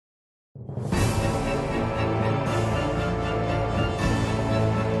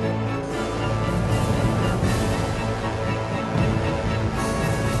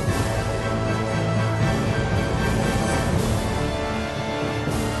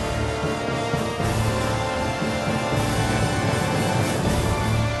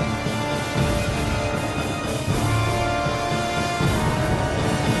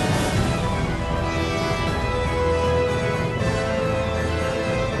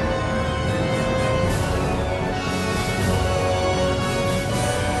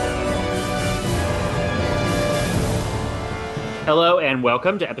Hello and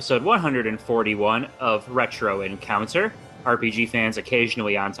welcome to episode 141 of Retro Encounter, RPG fans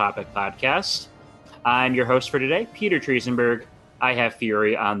occasionally on topic podcast. I'm your host for today, Peter Triesenberg. I have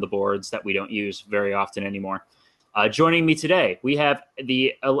Fury on the boards that we don't use very often anymore. Joining me today, we have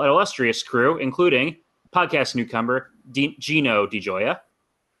the illustrious crew, including podcast newcomer Gino DiGioia.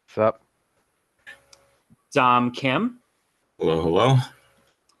 What's up? Dom Kim. Hello, hello.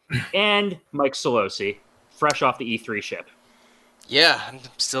 And Mike Solosi, fresh off the E3 ship. Yeah, I'm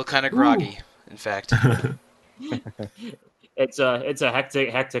still kind of groggy, in fact. It's a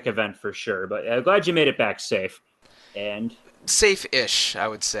hectic event for sure, but I'm glad you made it back safe. And safe-ish, I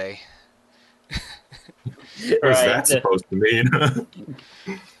would say. What is that supposed to mean?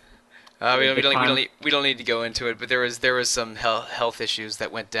 We don't need to go into it, but there was some health issues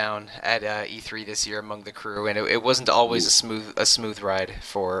that went down at E3 this year among the crew, and it wasn't always a smooth ride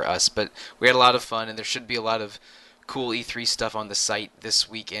for us. But we had a lot of fun, and there should be a lot of cool E3 stuff on the site this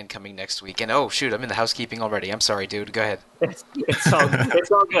week and coming next week. And oh shoot, I'm in the housekeeping already. I'm sorry, dude. Go ahead. It's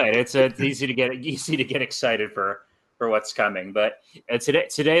all good. It's easy to get excited for what's coming. But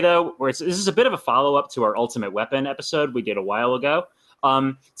today though, this is a bit of a follow up to our Ultimate Weapon episode we did a while ago.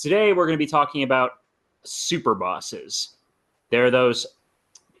 Today we're going to be talking about super bosses. They're those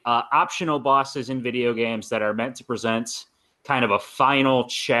optional bosses in video games that are meant to present kind of a final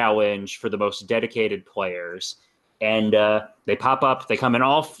challenge for the most dedicated players. And they pop up. They come in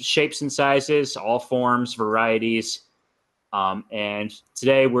all shapes and sizes, all forms, varieties. And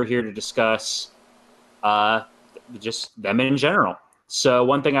today we're here to discuss just them in general. So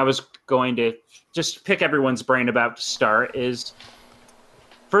one thing I was going to just pick everyone's brain about to start is,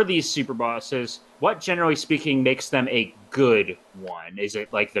 for these super bosses, what generally speaking makes them a good one? Is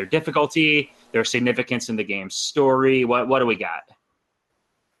it like their difficulty, their significance in the game's story? What do we got?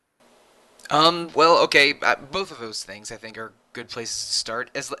 Well, okay, both of those things I think are good places to start.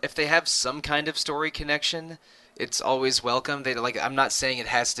 If they have some kind of story connection, it's always welcome. I'm not saying it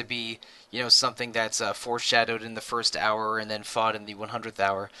has to be, something that's foreshadowed in the first hour and then fought in the 100th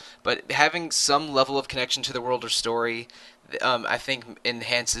hour, but having some level of connection to the world or story, I think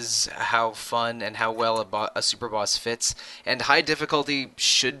enhances how fun and how well a super boss fits. And high difficulty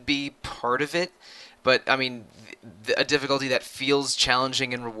should be part of it, but I mean, a difficulty that feels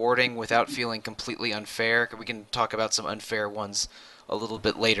challenging and rewarding without feeling completely unfair. We can talk about some unfair ones a little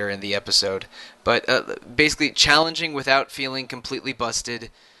bit later in the episode. But basically, challenging without feeling completely busted,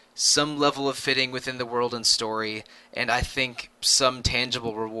 some level of fitting within the world and story, and I think some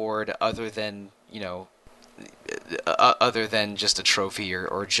tangible reward other than just a trophy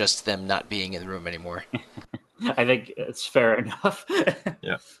or just them not being in the room anymore. I think it's fair enough.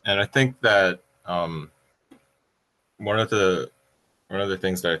 Yeah, and I think that one of the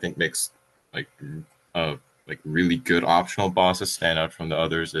things that I think makes like really good optional bosses stand out from the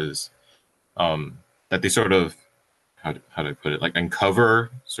others is that they sort of how do I put it, like uncover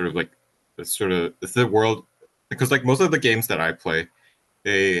sort of like the world, because like most of the games that I play,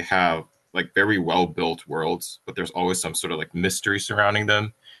 they have like very well built worlds, but there's always some sort of like mystery surrounding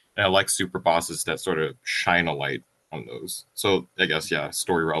them, and I like super bosses that sort of shine a light on those. So I guess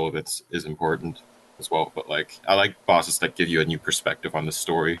story relevance is important as well, but like I like bosses that give you a new perspective on the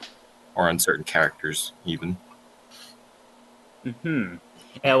story or on certain characters even.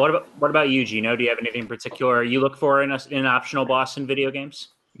 And what about you, Gino? Do you have anything in particular you look for in an optional boss in video games?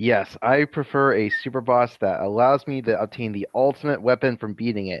 Yes, I prefer a super boss that allows me to obtain the ultimate weapon from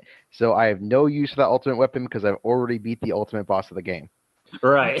beating it. So I have no use for that ultimate weapon because I've already beat the ultimate boss of the game.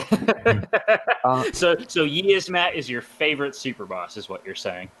 Right. So Yzmat is your favorite super boss, is what you're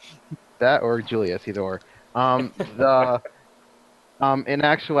saying. That or Julius, either or. In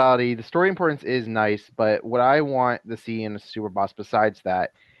actuality, the story importance is nice, but what I want to see in a super boss besides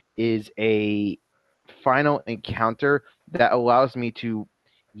that is a final encounter that allows me to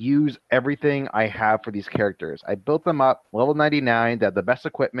use everything I have for these characters. I built them up level 99, they have the best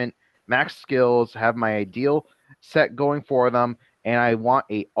equipment, max skills, have my ideal set going for them, and I want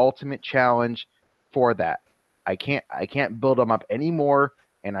a ultimate challenge for that. I can't build them up anymore,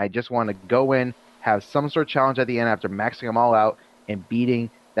 and I just want to go in, have some sort of challenge at the end after maxing them all out and beating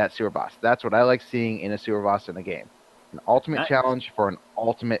that super boss. That's what I like seeing in a super boss in a game. An ultimate challenge for an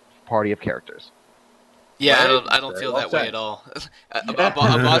ultimate party of characters. Yeah, I don't feel that way at all.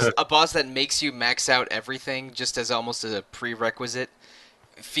 A boss that makes you max out everything just as almost a prerequisite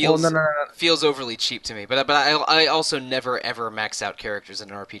feels overly cheap to me. But I also never ever max out characters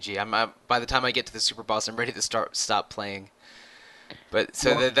in an RPG. By the time I get to the super boss, I'm ready to stop playing. But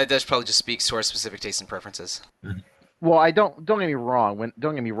so that does probably just speaks to our specific tastes and preferences. Well, I don't get me wrong.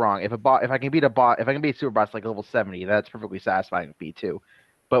 Don't get me wrong. If I can beat a bot, if I can beat super boss like level 70, that's perfectly satisfying with me too.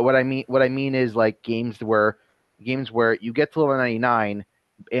 But what I mean is like games where you get to level 99,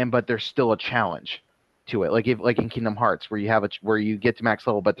 but there's still a challenge to it. Like in Kingdom Hearts, where you get to max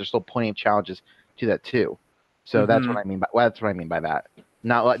level, but there's still plenty of challenges to that too. So that's what I mean by that.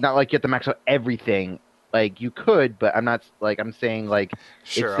 Not like you have to max out everything. Like you could, but I'm saying like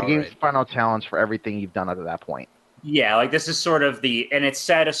Sure, it's the all game's right. final challenge for everything you've done up to that point. Yeah, like this is sort of and it's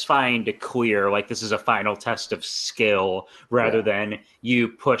satisfying to clear. Like this is a final test of skill rather Yeah. than you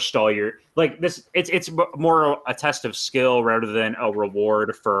pushed all your like this. It's more a test of skill rather than a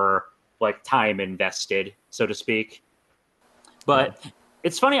reward for like time invested, so to speak. But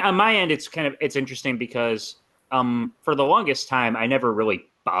it's funny on my end. It's interesting because for the longest time I never really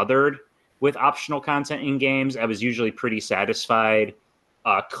bothered with optional content in games. I was usually pretty satisfied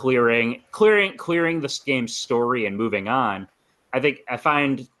clearing this game's story and moving on. I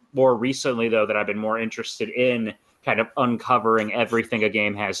find more recently though that I've been more interested in kind of uncovering everything a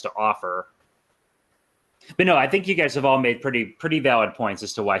game has to offer. But no, I think you guys have all made pretty valid points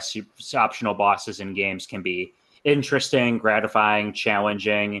as to why optional bosses in games can be interesting, gratifying,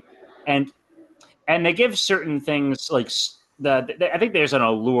 challenging, and they give certain things like I think there's an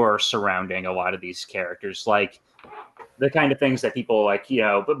allure surrounding a lot of these characters, like the kind of things that people like,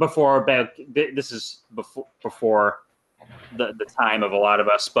 but this is before the time of a lot of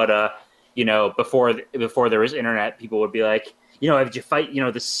us, but before there was internet, people would be like, if you fight,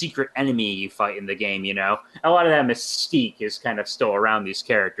 the secret enemy you fight in the game, a lot of that mystique is kind of still around these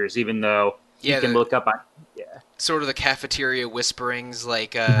characters, even though you Yeah, can look up on, yeah. sort of the cafeteria whisperings,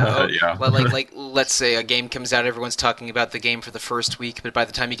 like, Yeah. like let's say a game comes out, everyone's talking about the game for the first week, but by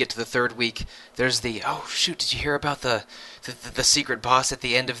the time you get to the third week, there's oh shoot, did you hear about the secret boss at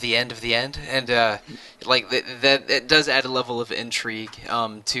the end of the end of the end? And like that it does add a level of intrigue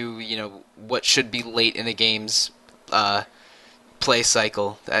to what should be late in a game's play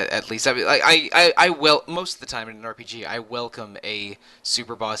cycle, at least. I mean, I will most of the time in an RPG, I welcome a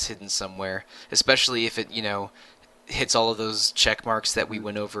super boss hidden somewhere, especially if it hits all of those check marks that we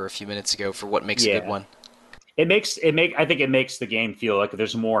went over a few minutes ago for what makes a good Yeah. one. I think it makes the game feel like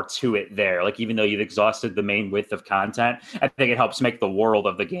there's more to it there. Like even though you've exhausted the main width of content, I think it helps make the world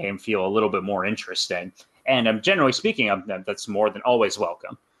of the game feel a little bit more interesting. And generally speaking, that's more than always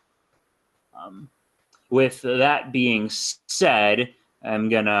welcome. With that being said, I'm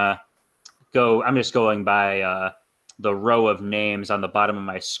just going by the row of names on the bottom of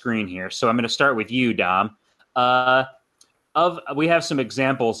my screen here. So I'm going to start with you, Dom. We have some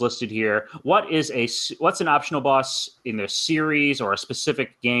examples listed here. What's an optional boss in the series or a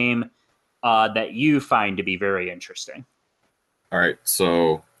specific game that you find to be very interesting? All right.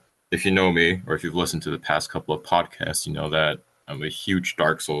 So if you know me, or if you've listened to the past couple of podcasts, you know that I'm a huge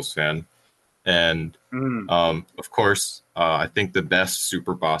Dark Souls fan. And of course, I think the best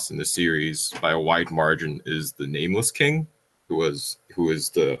super boss in the series by a wide margin is the Nameless King, who is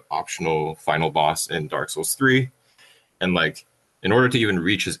the optional final boss in Dark Souls 3. And like, in order to even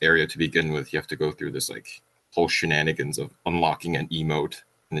reach his area to begin with, you have to go through this like whole shenanigans of unlocking an emote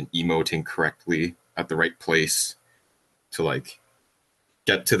and then emoting correctly at the right place to like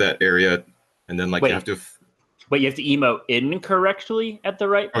get to that area, and then like Wait. you have to. But you have to emote incorrectly at the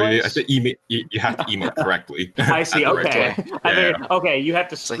right Oh, place? you have to emote correctly. I see. at the right Okay. place. I Yeah. mean, okay, you have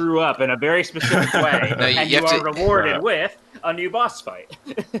to screw up in a very specific way, No, and you you have are to- rewarded with a new boss fight.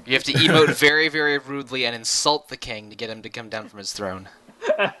 You have to emote very, very rudely and insult the king to get him to come down from his throne.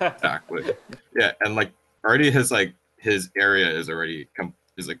 Exactly. Yeah, and like already his area is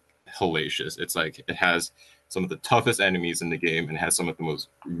like hellacious. It's like it has some of the toughest enemies in the game and has some of the most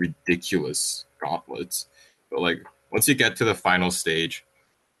ridiculous gauntlets. But like once you get to the final stage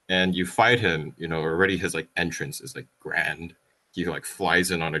and you fight him, already his like entrance is like grand. He like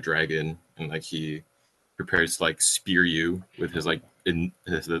flies in on a dragon and like he prepares to like spear you with his like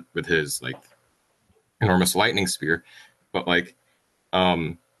with his like enormous lightning spear. But like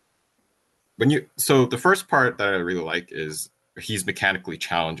so the first part that I really like is he's mechanically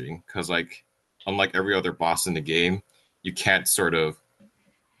challenging because like unlike every other boss in the game, you can't sort of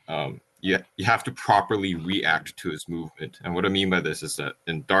you have to properly react to his movement. And what I mean by this is that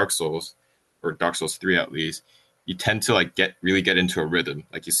in Dark Souls, or Dark Souls 3 at least, you tend to like get into a rhythm.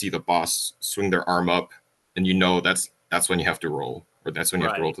 Like you see the boss swing their arm up and that's when you have to roll. Or that's when you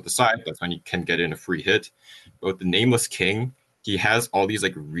have to roll to the side. That's when you can get in a free hit. But with the Nameless King, he has all these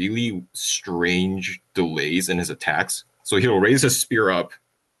like really strange delays in his attacks. So he'll raise his spear up,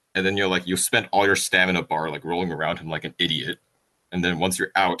 and then you'll spend all your stamina bar like rolling around him like an idiot. and then once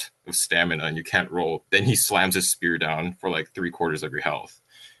you're out of stamina and you can't roll, then he slams his spear down for like 3/4 of your health.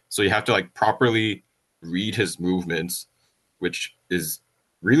 So you have to like properly read his movements, which is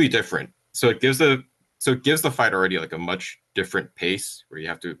really different. So it gives the fight already like a much different pace where you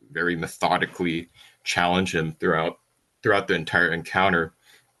have to very methodically challenge him throughout the entire encounter.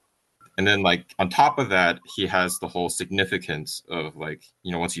 And then like on top of that, he has the whole significance of like,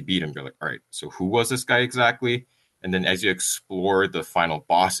 once you beat him, you're like, all right, so who was this guy exactly? And then as you explore the final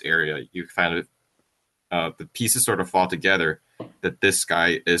boss area, you find the pieces sort of fall together that this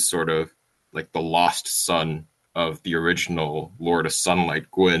guy is sort of like the lost son of the original Lord of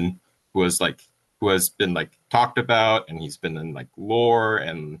Sunlight, Gwyn, who has been like talked about, and he's been in like lore,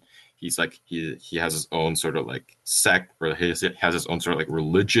 and he's like he has his own sort of like sect, or he has his own sort of like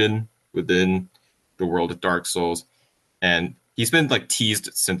religion within the world of Dark Souls, and he's been like teased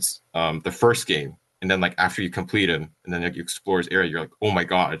since the first game. And then like after you complete him, and then like, you explore his area, you're like, oh my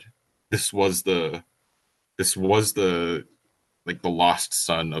god, this was the like the lost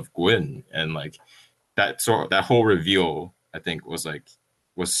son of Gwyn. And like that whole reveal, I think was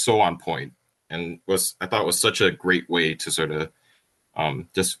so on point, and I thought it was such a great way to sort of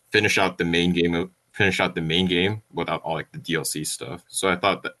just finish out the main game without all like the DLC stuff. So I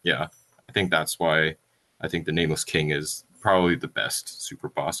thought that, yeah, I think that's why I think the Nameless King is probably the best super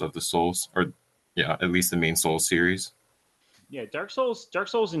boss of the Souls, or yeah, at least the main Souls series. Yeah, Dark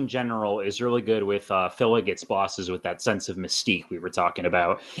Souls in general is really good with filling its bosses with that sense of mystique we were talking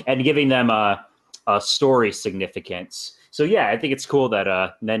about, and giving them a story significance. So yeah, I think it's cool that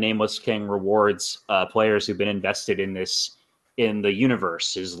that Nameless King rewards players who've been invested in the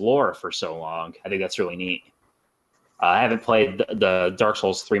universe, his lore for so long. I think that's really neat. I haven't played the Dark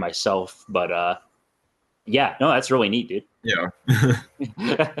Souls 3 myself, but yeah, no, that's really neat, dude. Yeah.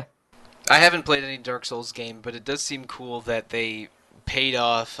 I haven't played any Dark Souls game, but it does seem cool that they paid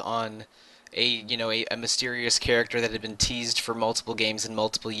off on a mysterious character that had been teased for multiple games in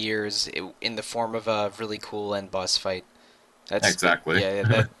multiple years in the form of a really cool end boss fight. That's exactly.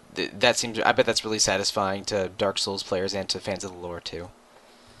 Yeah, that seems. I bet that's really satisfying to Dark Souls players and to fans of the lore too.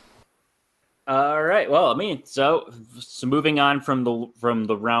 All right. Well, I mean, so moving on from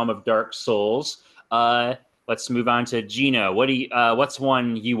the realm of Dark Souls, let's move on to Gino. What's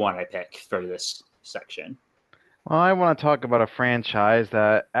one you want to pick for this section? Well, I want to talk about a franchise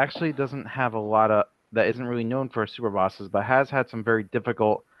that actually doesn't have that isn't really known for super bosses, but has had some very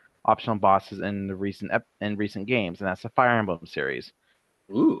difficult optional bosses in the recent games, and that's the Fire Emblem series.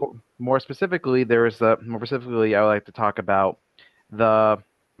 Ooh. More specifically, I would like to talk about a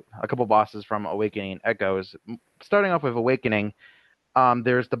couple bosses from Awakening and Echoes. Starting off with Awakening,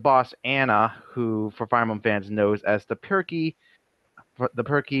 there's the boss Anna, who for Fire Emblem fans knows as the perky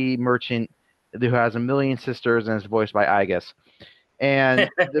merchant who has a million sisters and is voiced by Aigis. And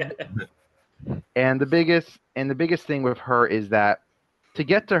the biggest thing with her is that to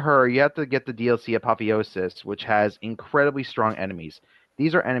get to her, you have to get the DLC Apotheosis, which has incredibly strong enemies.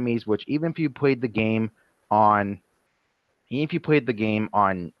 These are enemies which, even if you played the game on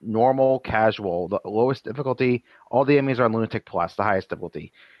normal, casual, the lowest difficulty, all the enemies are on Lunatic Plus, the highest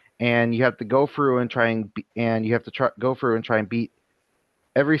difficulty, and you have to go through and try and beat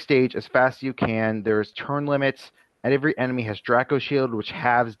every stage as fast as you can. There's turn limits, and every enemy has Draco Shield, which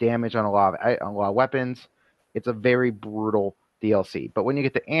halves damage on a lot of weapons. It's a very brutal DLC. But when you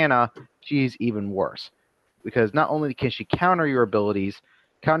get to Anna, she's even worse, because not only can she counter your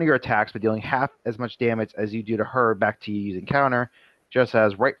attacks by dealing half as much damage as you do to her back to you using counter, just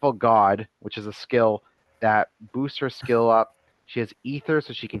has Rightful God, which is a skill that boosts her skill up. She has Ether,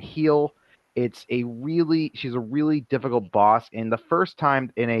 so she can heal. She's a really difficult boss, and the first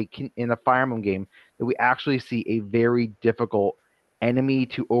time in a Fire Emblem game that we actually see a very difficult enemy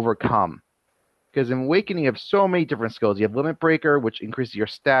to overcome. Because in Awakening, you have so many different skills. You have Limit Breaker, which increases your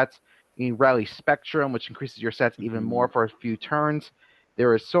stats. You need Rally Spectrum, which increases your stats even more for a few turns.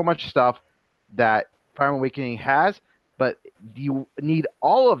 There is so much stuff that Fire Emblem Awakening has, but you need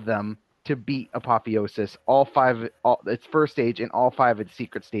all of them to beat Apotheosis, its first stage and all 5 of its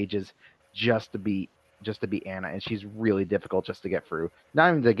secret stages, just to beat Anna, and she's really difficult just to get through. Not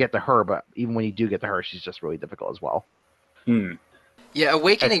even to get to her, but even when you do get to her, she's just really difficult as well. Yeah,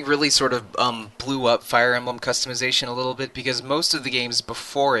 Awakening really sort of blew up Fire Emblem customization a little bit, because most of the games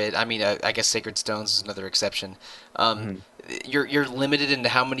before it, I mean, I guess Sacred Stones is another exception. You're limited into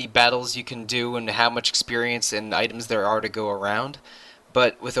how many battles you can do and how much experience and items there are to go around.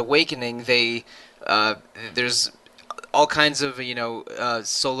 But with Awakening, there's all kinds of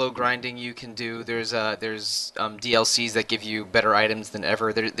solo grinding you can do. There's DLCs that give you better items than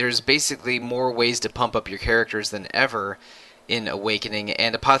ever. There's basically more ways to pump up your characters than ever. in Awakening,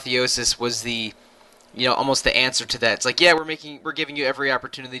 and Apotheosis was almost the answer to that. It's like, yeah, we're giving you every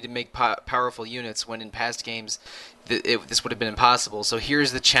opportunity to make powerful units, when in past games this would have been impossible. So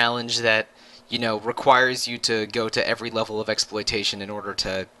here's the challenge that requires you to go to every level of exploitation in order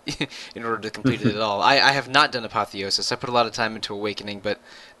to complete it at all. I have not done Apotheosis. I put a lot of time into Awakening, but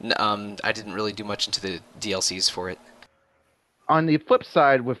I didn't really do much into the DLCs for it. On the flip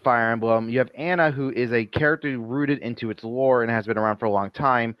side with Fire Emblem, you have Anna, who is a character rooted into its lore and has been around for a long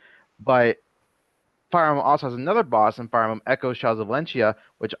time, but Fire Emblem also has another boss in Fire Emblem Echoes Shells of Valencia,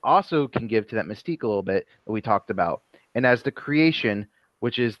 which also can give to that mystique a little bit that we talked about. And as the Creation,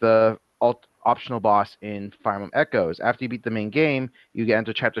 which is the optional boss in Fire Emblem Echoes. After you beat the main game, you get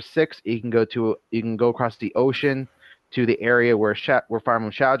into Chapter 6. You can go across the ocean to the area where Fire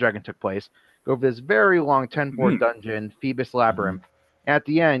Emblem Shadow Dragon took place. Go over this very long 10-port dungeon, Phoebus Labyrinth. And at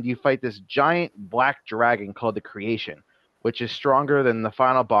the end, you fight this giant black dragon called the Creation, which is stronger than the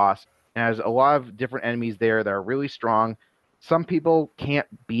final boss. And has a lot of different enemies there that are really strong. Some people can't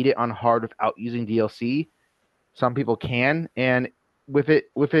beat it on hard without using DLC. Some people can, and with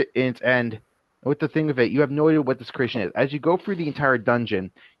it in its end, with the thing of it, you have no idea what this Creation is. As you go through the entire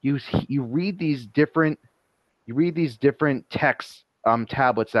dungeon, you read these different text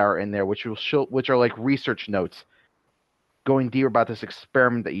tablets that are in there, which are like research notes, going deeper about this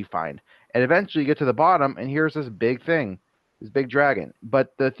experiment that you find. And eventually, you get to the bottom, and here's this big thing, this big dragon.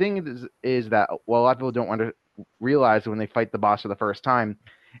 But the thing is that a lot of people don't realize when they fight the boss for the first time,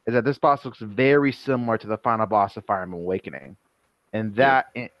 is that this boss looks very similar to the final boss of Fire Emblem Awakening. And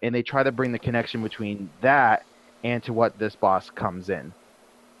and they try to bring the connection between that and to what this boss comes in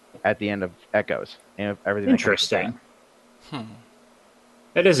at the end of Echoes and everything. Interesting.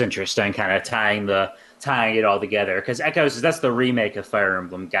 It is interesting, kind of tying it all together, because Echoes, that's the remake of Fire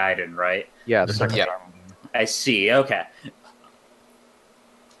Emblem Gaiden, right? Yeah, the second. Yeah. I see. Okay.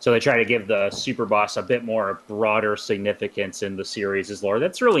 So they try to give the super boss a bit more broader significance in the series' lore.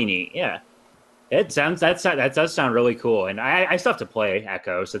 That's really neat. Yeah. That does sound really cool, and I still have to play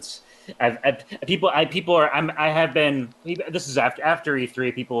Echoes. This is after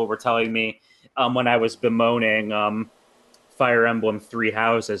E3. People were telling me when I was bemoaning Fire Emblem Three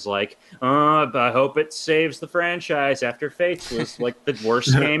Houses, like, but I hope it saves the franchise after Fates was like the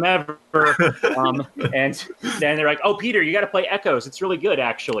worst game ever. And then they're like, oh, Peter, you got to play Echoes. It's really good,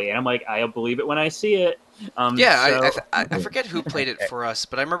 actually. And I'm like, I'll believe it when I see it. I forget who played it for us,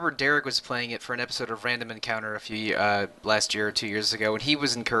 but I remember Derek was playing it for an episode of Random Encounter last year or 2 years ago, and he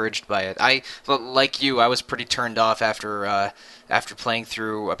was encouraged by it. Like you, I was pretty turned off after playing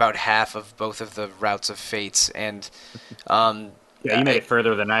through about half of both of the routes of Fates, and yeah, you made it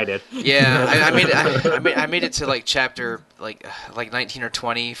further than I did. Yeah, I made it to like chapter like 19 or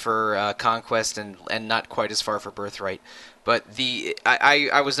 20 for Conquest, and not quite as far for Birthright. But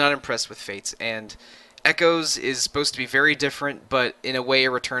I was not impressed with Fates, and Echoes is supposed to be very different, but in a way a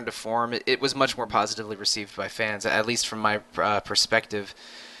return to form. It was much more positively received by fans, at least from my perspective.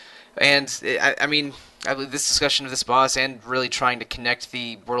 And this discussion of this boss and really trying to connect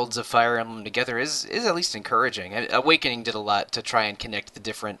the worlds of Fire Emblem together is at least encouraging. Awakening did a lot to try and connect the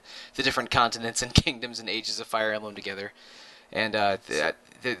different continents and kingdoms and ages of Fire Emblem together. And I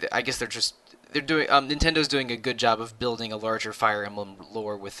guess they're doing Nintendo's doing a good job of building a larger Fire Emblem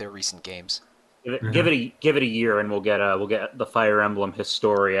lore with their recent games. Give it a year, and we'll get the Fire Emblem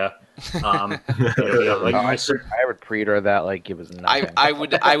Historia. I would pre-order that like it was nothing.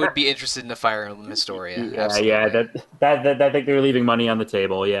 I would be interested in the Fire Emblem Historia. Yeah. That I think they're leaving money on the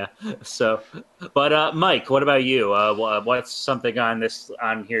table. Yeah. So, but Mike, what about you? What's something on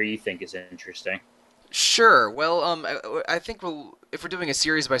here you think is interesting? Sure. Well, I think if we're doing a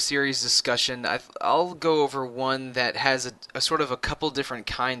series by series discussion, I'll go over one that has a sort of a couple different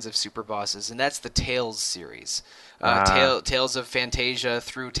kinds of super bosses, and that's the Tales series. Tales of Fantasia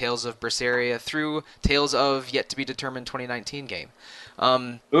through Tales of Berseria through Tales of yet to be determined 2019 game.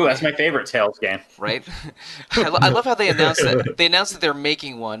 Ooh, that's my favorite Tales game. Right? I love how they announced that. They announced that they're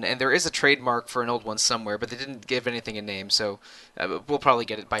making one, and there is a trademark for an old one somewhere, but they didn't give anything a name, so we'll probably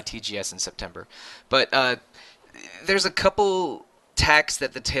get it by TGS in September. But there's a couple tacks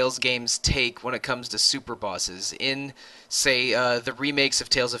that the Tales games take when it comes to super bosses. In, say, the remakes of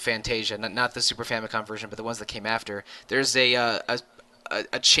Tales of Fantasia, not the Super Famicom version, but the ones that came after, there's a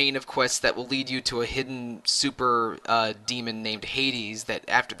chain of quests that will lead you to a hidden super demon named Hades that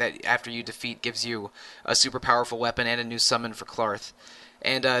after you defeat gives you a super powerful weapon and a new summon for Clarth.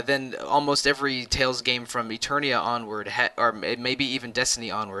 And then almost every Tales game from Eternia onward, or maybe even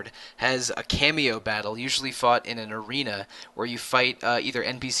Destiny onward, has a cameo battle, usually fought in an arena, where you fight either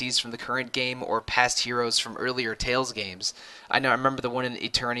NPCs from the current game or past heroes from earlier Tales games. I remember the one in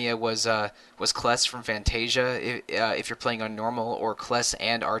Eternia was Kless from Fantasia if you're playing on normal, or Kless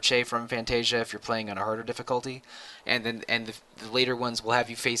and Arche from Fantasia if you're playing on a harder difficulty. And then the later ones will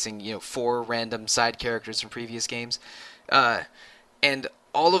have you facing 4 random side characters from previous games. And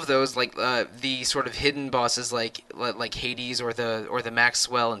all of those, like the sort of hidden bosses, like Hades or the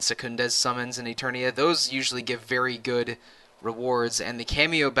Maxwell and Secundes summons in Eternia, those usually give very good rewards, and the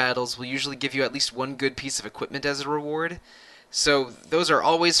cameo battles will usually give you at least one good piece of equipment as a reward. So those are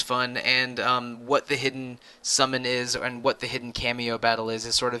always fun, and what the hidden summon is and what the hidden cameo battle is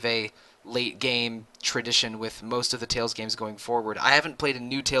sort of a late game tradition with most of the Tales games going forward. I haven't played a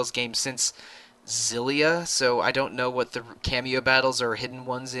new Tales game since Xillia, so I don't know what the cameo battles or hidden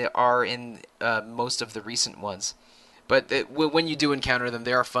ones are in most of the recent ones. But when you do encounter them,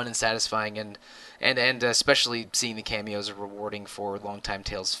 they are fun and satisfying, and especially seeing the cameos are rewarding for longtime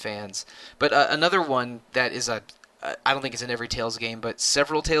Tales fans. But another one that is I don't think it's in every Tales game, but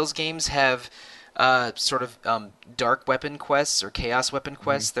several Tales games have sort of dark weapon quests or chaos weapon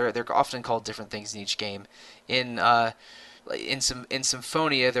quests. Mm-hmm. They're often called different things in each game. In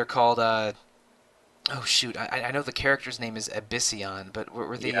Symphonia, they're called oh shoot, I know the character's name is Abyssion, but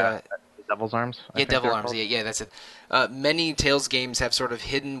were the Devil's Arms? Devil Arms, yeah, that's it. Many Tales games have sort of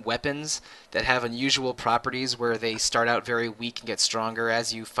hidden weapons that have unusual properties where they start out very weak and get stronger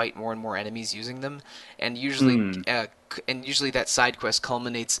as you fight more and more enemies using them, and usually that side quest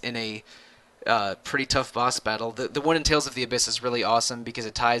culminates in a pretty tough boss battle. The one in Tales of the Abyss is really awesome because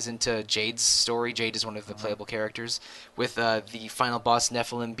it ties into Jade's story. Jade is one of the playable characters, with the final boss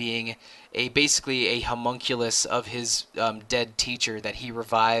Nephilim being basically a homunculus of his dead teacher that he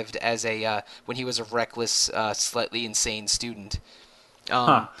revived as when he was a reckless, slightly insane student.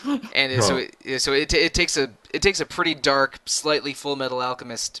 And so it takes a pretty dark, slightly Full Metal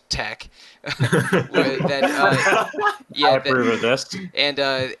Alchemist tack. I approve of this. And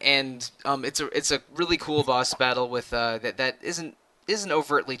it's a really cool boss battle with that isn't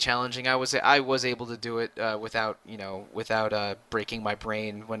overtly challenging. I was able to do it without breaking my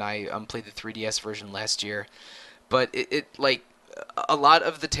brain when I played the 3DS version last year. But it like a lot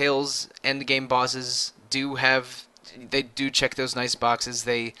of the Tales endgame bosses do check those nice boxes.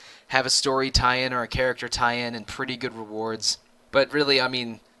 They have a story tie-in or a character tie-in and pretty good rewards. But really, I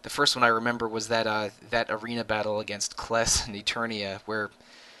mean, the first one I remember was that arena battle against Kless in Eternia, where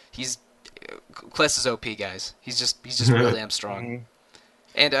Kless is OP, guys. He's just really damn strong.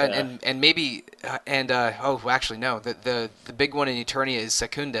 And maybe actually no, the big one in Eternia is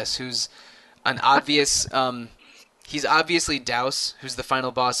Secundes, who's an obvious he's obviously Daus, who's the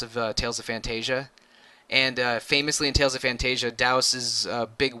final boss of Tales of Fantasia. And famously in Tales of Fantasia, Daus's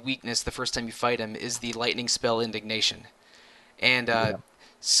big weakness the first time you fight him is the lightning spell Indignation. And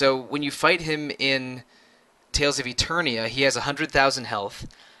so when you fight him in Tales of Eternia, he has 100,000 health,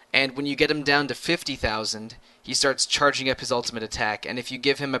 and when you get him down to 50,000, he starts charging up his ultimate attack. And if you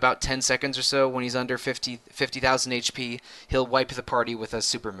give him about 10 seconds or so when he's under 50,000 HP, he'll wipe the party with a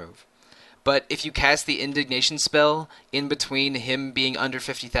super move. But if you cast the Indignation spell in between him being under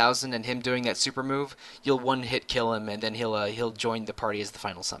 50,000 and him doing that super move, you'll one-hit kill him, and then he'll join the party as the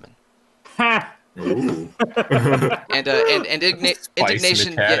final summon. Ooh. and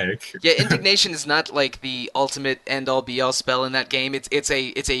Indignation, Indignation is not like the ultimate end-all be-all spell in that game. It's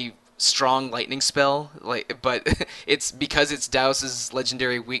a strong lightning spell, but it's because it's Daus's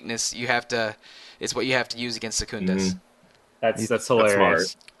legendary weakness. It's what you have to use against Secundes. That's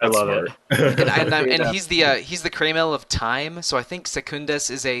hilarious. I love it. And he's the Kramel of time, so I think Secundes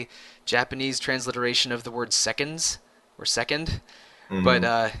is a Japanese transliteration of the word seconds or second. Mm-hmm. But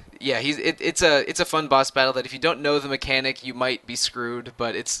it's a fun boss battle that if you don't know the mechanic, you might be screwed.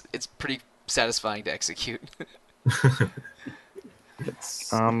 But it's pretty satisfying to execute.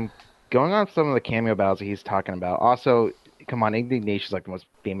 Going on some of the cameo battles that he's talking about. Also, come on, Indignation is like the most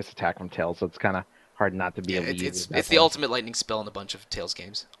famous attack from Tales, so it's kind of hard not to be a lead. It's the ultimate lightning spell in a bunch of Tales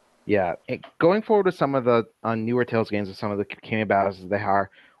games. Yeah, going forward with some of the newer Tales games and some of the cameo battles as they are,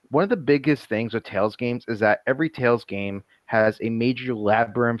 one of the biggest things with Tales games is that every Tales game has a major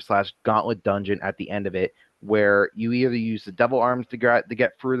labyrinth/gauntlet dungeon at the end of it, where you either use the Devil Arms to get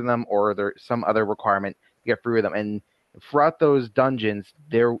through to them, or there's some other requirement to get through them. And throughout those dungeons,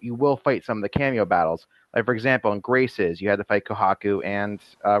 you will fight some of the cameo battles. Like, for example, in Graces, you had to fight Kohaku and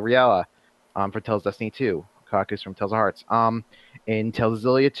Riella for Tales Destiny 2. Caucus from Tales of Hearts. In Tales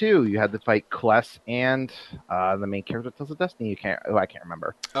of Xillia 2, you had to fight Kless and the main character of Tales of Destiny. I can't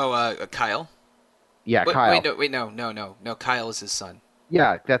remember. Oh, Kyle. Yeah, Wait, Kyle. no. Kyle is his son.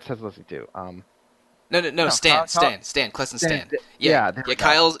 Yeah, that's Tales of Destiny 2. No. Stan. Kless and Stan. Yeah.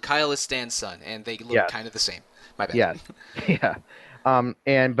 Kyle is Stan's son, and they look kind of the same. My bad. Yes. Yeah.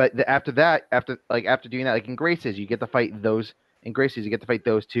 After doing that, like in Graces, you get to fight those. In Graces, you get to fight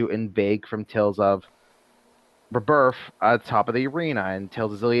those two in Vague from Tales of Rebirth at the top of the arena. In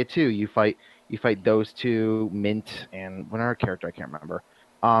Tales of Xillia 2, you fight those two, Mint and one other character I can't remember.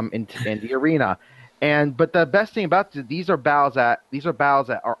 In the arena. But the best thing about these are battles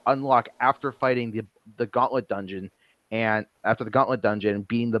that are unlocked after fighting the Gauntlet dungeon, and after the Gauntlet dungeon,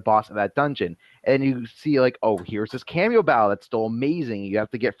 being the boss of that dungeon, and you see like, oh, here's this cameo battle that's still amazing. You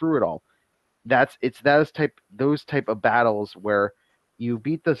have to get through it all. Those type of battles where you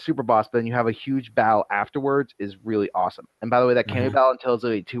beat the super boss, but then you have a huge battle afterwards is really awesome. And by the way, that cameo battle in Tales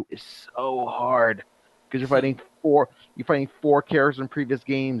of Xillia 2 is so hard because you're fighting four characters in previous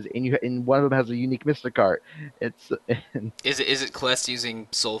games, and one of them has a unique Mystic Art. Is it Kless using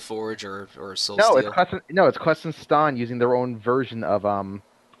Soul Forge or Soul no, Steel? It's Kless and Stan using their own version of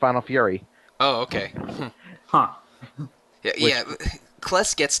Final Fury. Oh, okay. Huh. Yeah.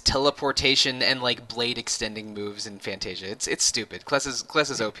 Kless gets teleportation and like blade extending moves in Fantasia. It's stupid. Kless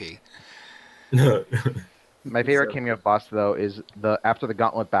is OP. My favorite cameo boss though is after the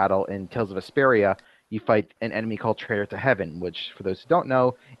Gauntlet battle in Tales of Vesperia, you fight an enemy called Traitor to Heaven, which for those who don't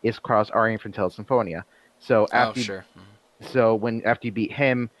know is Kraus Aryan from Tales of Symphonia. So after you beat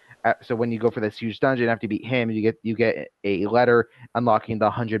him, so when you go for this huge dungeon, after you beat him, you get a letter unlocking the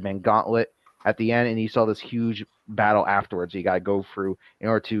 100-man gauntlet at the end, and you saw this huge battle afterwards you got to go through in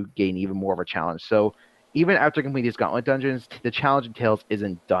order to gain even more of a challenge. So even after completing these gauntlet dungeons, the challenge in Tales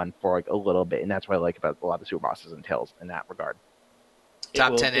isn't done for like a little bit, and that's what I like about a lot of super bosses in Tales in that regard.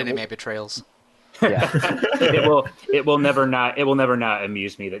 Top 10 anime betrayals. Yeah. It will never not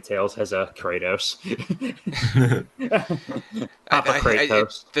amuse me that Tails has a Kratos.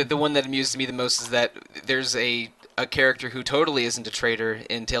 The one that amused me the most is that there's a character who totally isn't a traitor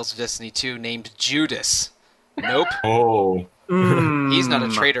in Tales of Destiny 2 named Judas. Nope. Oh. He's not a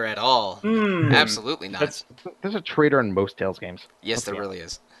traitor at all. Absolutely not. There's a traitor in most Tales games. Yes, there really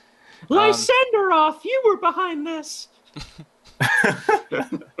is. Lysanderoth, you were behind this.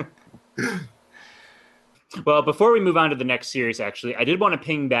 Well, before we move on to the next series, actually, I did want to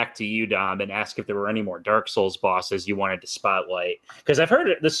ping back to you, Dom, and ask if there were any more Dark Souls bosses you wanted to spotlight. Because I've heard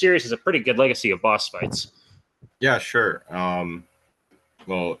this series has a pretty good legacy of boss fights. Yeah, sure.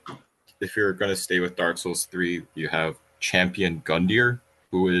 Well, if you're going to stay with Dark Souls 3, you have Champion Gundyr,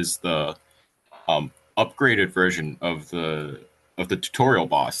 who is the upgraded version of the tutorial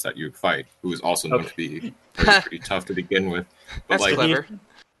boss that you fight, who is also known to be pretty tough to begin with. But That's clever.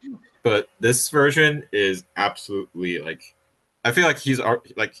 But this version is absolutely I feel like he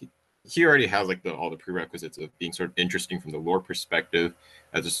already has all the prerequisites of being sort of interesting from the lore perspective,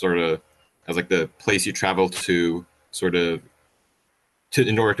 as the place you travel to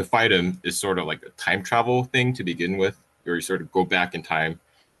in order to fight him is sort of like a time travel thing to begin with, where you sort of go back in time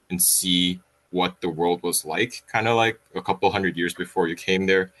and see what the world was like, kind of like a couple hundred years before you came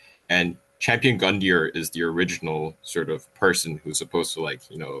there. And Champion Gundyr is the original sort of person who's supposed to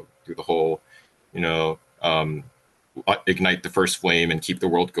do the whole, ignite the first flame and keep the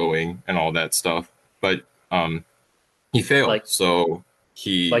world going and all that stuff. But he failed. So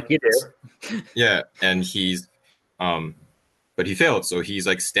he you do. Yeah, and but he failed. So he's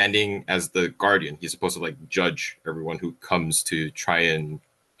standing as the guardian. He's supposed to judge everyone who comes to try and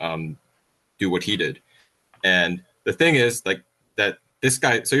do what he did. And the thing is that this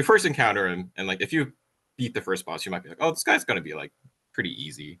guy, so you first encounter him, and if you beat the first boss, you might be like, oh, this guy's gonna be pretty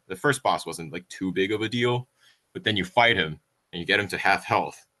easy. The first boss wasn't too big of a deal, but then you fight him and you get him to half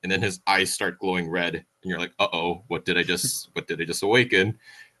health, and then his eyes start glowing red, and you're like, uh-oh, what did I just awaken?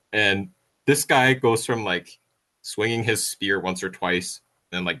 And this guy goes from swinging his spear once or twice,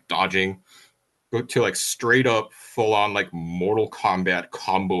 and dodging, go to straight up full on Mortal Kombat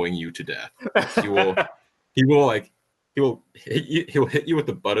comboing you to death. He'll hit you with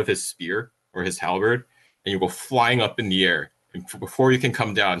the butt of his spear or his halberd, and you go flying up in the air. And before you can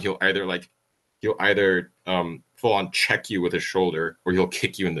come down, he'll either full on check you with his shoulder, or he'll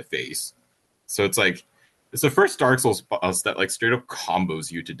kick you in the face. So it's the first Dark Souls boss that straight up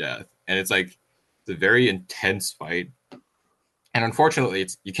combos you to death, and it's a very intense fight. And unfortunately,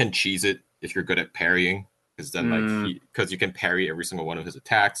 you can cheese it if you're good at parrying, because then because you can parry every single one of his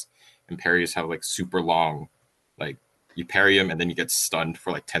attacks, and parries have super long you parry him and then you get stunned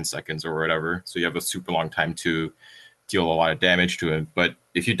for like 10 seconds or whatever. So you have a super long time to deal a lot of damage to him. But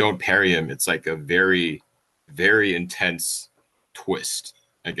if you don't parry him, it's like a very, very intense twist,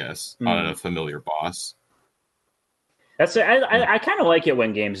 I guess, on a familiar boss. I kind of like it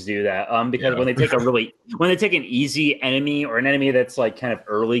when games do that, because when they take an easy enemy or an enemy that's like kind of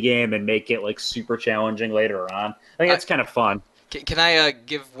early game and make it like super challenging later on, I think that's kind of fun. Can I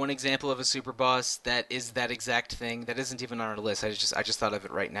give one example of a super boss that is that exact thing? That isn't even on our list. I just thought of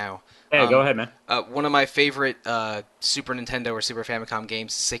it right now. Hey, go ahead, man. One of my favorite Super Nintendo or Super Famicom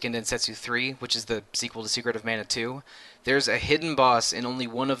games, Seiken Densetsu 3, which is the sequel to Secret of Mana 2. There's a hidden boss in only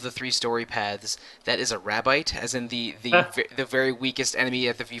one of the 3 story paths that is a Rabite, as in the very weakest enemy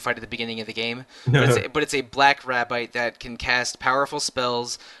you fight at the beginning of the game. But it's a black Rabite that can cast powerful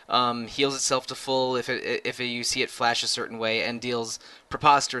spells, heals itself to full if you see it flash a certain way, and deals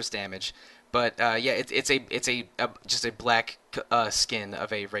preposterous damage. But it's just a black skin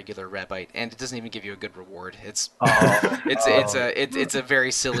of a regular Rabite, and it doesn't even give you a good reward. It's a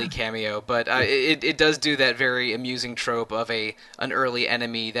very silly cameo, but it does do that very amusing trope of an early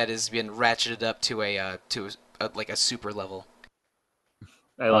enemy that has been ratcheted up to a super level.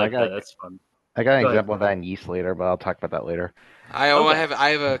 I like that. That's fun. I got an example of that in Yeast later, but I'll talk about that later. I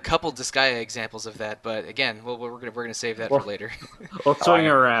have a couple Disgaea examples of that, but again, we're gonna save that for later. We'll swing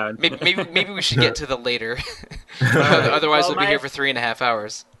around. Maybe we should get to the later. Otherwise, we'll be here for 3.5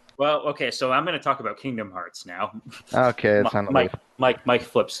 hours. Well, okay, so I'm going to talk about Kingdom Hearts now. Okay, it's time to leave. Mike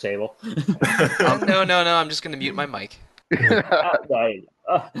flips table. No, I'm just going to mute my mic.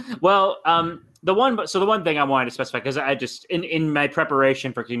 The one thing I wanted to specify, because I just in my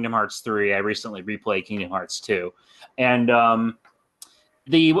preparation for Kingdom Hearts 3, I recently replayed Kingdom Hearts 2, and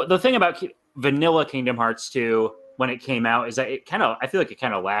the thing about vanilla Kingdom Hearts 2 when it came out is that I feel like it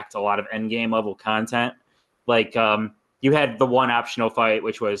kind of lacked a lot of endgame level content. Like you had the one optional fight,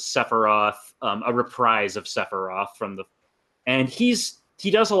 which was Sephiroth, a reprise of Sephiroth and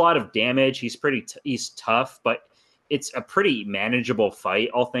he does a lot of damage. He's tough, but it's a pretty manageable fight,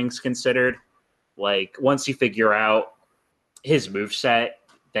 all things considered. Like, once you figure out his moveset,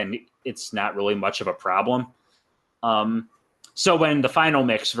 then it's not really much of a problem. So when the Final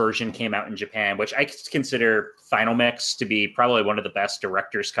Mix version came out in Japan, which I consider Final Mix to be probably one of the best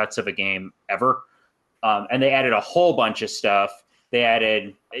director's cuts of a game ever, and they added a whole bunch of stuff. They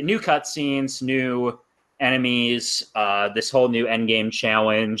added new cutscenes, new enemies, this whole new endgame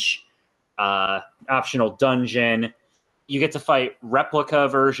challenge, optional dungeon. You get to fight replica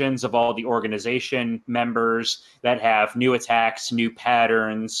versions of all the organization members that have new attacks, new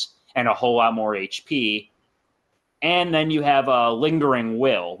patterns, and a whole lot more HP. And then you have a Lingering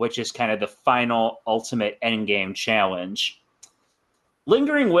Will, which is kind of the final ultimate endgame challenge.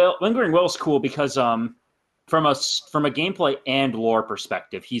 Lingering Will is cool because from a gameplay and lore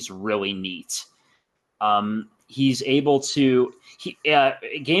perspective, he's really neat. He's able to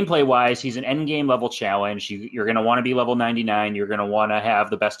gameplay wise, he's an end game level challenge. You're going to want to be level 99. You're going to want to have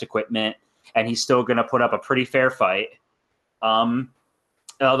the best equipment, and he's still going to put up a pretty fair fight.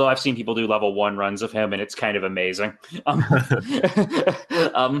 Although I've seen people do level 1 runs of him, and it's kind of amazing.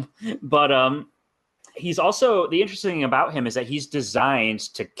 But he's also, the interesting thing about him is that he's designed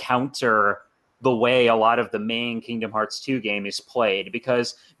to counter the way a lot of the main Kingdom Hearts 2 game is played,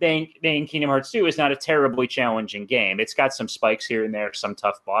 because main Kingdom Hearts 2 is not a terribly challenging game. It's got some spikes here and there, some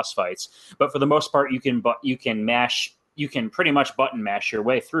tough boss fights, but for the most part, you can pretty much button mash your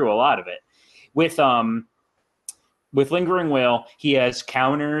way through a lot of it. With Lingering Will, he has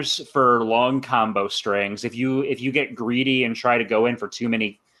counters for long combo strings. If you get greedy and try to go in for too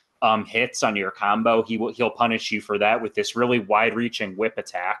many hits on your combo, he'll punish you for that with this really wide-reaching whip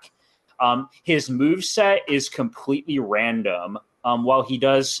attack. His moveset is completely random. While he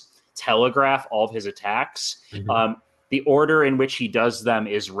does telegraph all of his attacks, the order in which he does them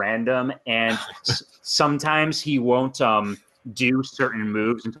is random, and sometimes he won't do certain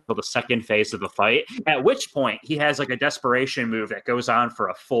moves until the second phase of the fight, at which point he has like a desperation move that goes on for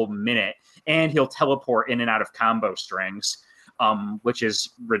a full minute, and he'll teleport in and out of combo strings, which is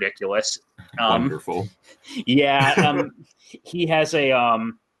ridiculous. Wonderful. Yeah. He has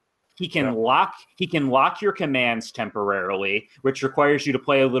he can lock your commands temporarily, which requires you to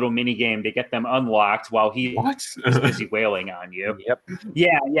play a little mini game to get them unlocked while he's busy wailing on you. Yep.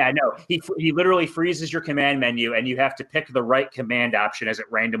 Yeah, no. He literally freezes your command menu, and you have to pick the right command option as it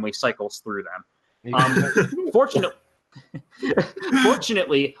randomly cycles through them. Fortunately,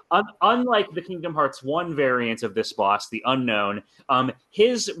 unlike the Kingdom Hearts 1 variant of this boss, the Unknown,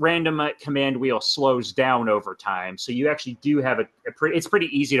 his random command wheel slows down over time, so you actually do have it's pretty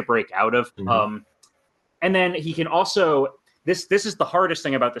easy to break out of. And then he can also this is the hardest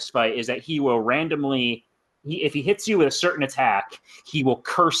thing about this fight is that he will randomly if he hits you with a certain attack, he will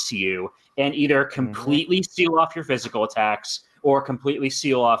curse you and either completely seal off your physical attacks or completely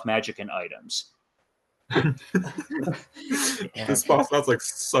seal off magic and items. This boss sounds like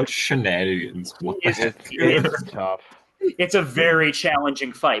such shenanigans. What the heck? It's tough. It's a very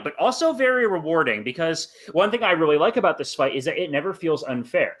challenging fight, but also very rewarding because one thing I really like about this fight is that it never feels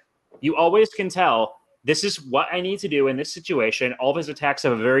unfair. You always can tell this is what I need to do in this situation. All of his attacks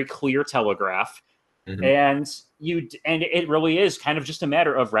have a very clear telegraph. And it really is kind of just a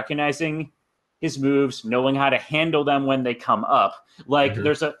matter of recognizing his moves, knowing how to handle them when they come up. Like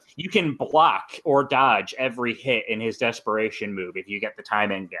you can block or dodge every hit in his desperation move if you get the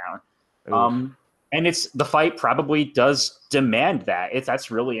timing down. And the fight probably does demand that.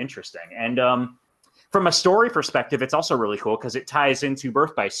 That's really interesting. And from a story perspective, it's also really cool because it ties into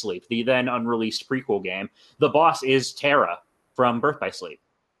Birth by Sleep, the then unreleased prequel game. The boss is Terra from Birth by Sleep.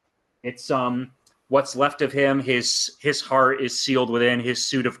 It's what's left of him. His heart is sealed within his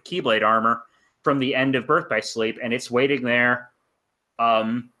suit of Keyblade armor from the end of Birth by Sleep, and it's waiting there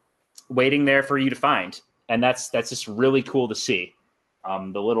for you to find. And that's just really cool to see.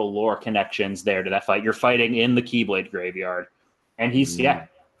 The little lore connections there to that fight. You're fighting in the Keyblade graveyard, and it's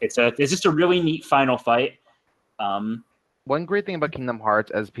just a really neat final fight. One great thing about Kingdom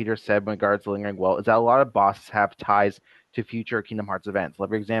Hearts, as Peter said, when regards to Lingering Well, is that a lot of bosses have ties to future Kingdom Hearts events. Like,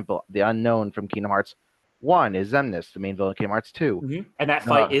 for example, the Unknown from Kingdom Hearts 1 is Xemnas, the main villain of Kingdom Hearts 2. And that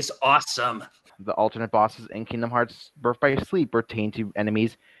fight is awesome. The alternate bosses in Kingdom Hearts Birth by Sleep pertain to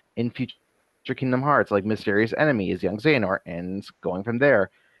enemies in future Kingdom Hearts, like Mysterious Enemy is Young Xehanort, and going from there.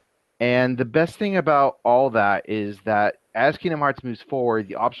 And the best thing about all that is that as Kingdom Hearts moves forward,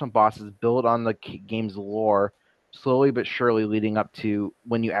 the optional bosses build on the game's lore slowly but surely, leading up to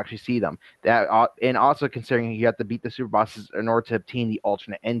when you actually see them. And also considering you have to beat the super bosses in order to obtain the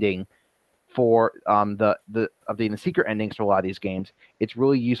alternate ending for the secret endings for a lot of these games, it's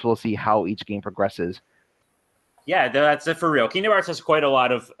really useful to see how each game progresses. Yeah, that's it for real. Kingdom Hearts has quite a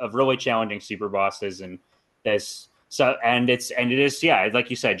lot of really challenging super bosses, and it is like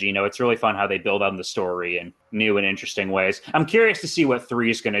you said, Gino, it's really fun how they build on the story in new and interesting ways. I'm curious to see what 3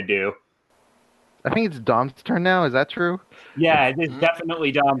 is going to do. I think it's Dom's turn now. Is that true? Yeah, it is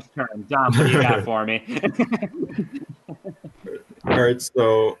definitely Dom's turn. Dom, what do you got for me? All right,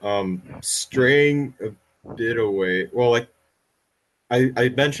 so straying a bit away. Well, like I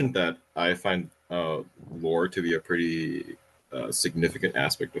mentioned that I find lore to be a pretty significant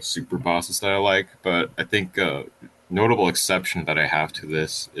aspect of super bosses that I like, but I think a notable exception that I have to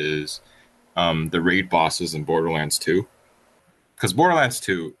this is the raid bosses in Borderlands 2. Because Borderlands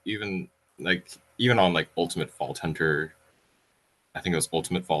 2, even on like Ultimate Vault Hunter, I think it was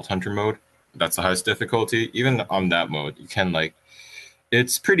Ultimate Vault Hunter mode, that's the highest difficulty. Even on that mode, you can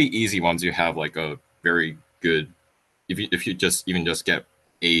it's pretty easy once you have like a very good, if you just get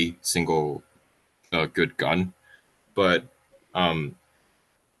a single good gun. But I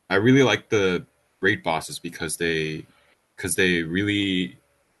really like the raid bosses because they're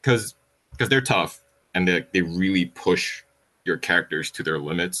tough, and they really push your characters to their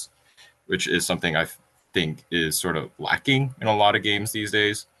limits, which is something I think is sort of lacking in a lot of games these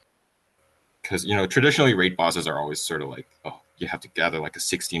days. Because, traditionally raid bosses are always sort of like, you have to gather like a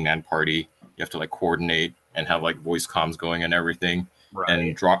 16-man party. You have to like coordinate and have like voice comms going and everything, right,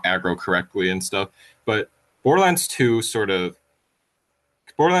 and draw aggro correctly and stuff. But Borderlands 2's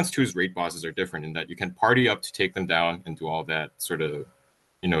raid bosses are different in that you can party up to take them down and do all that sort of,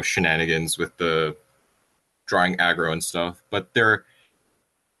 shenanigans with the drawing aggro and stuff. But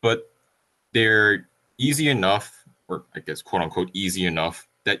they're easy enough, or I guess quote unquote easy enough,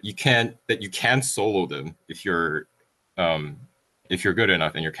 that you can solo them if you're good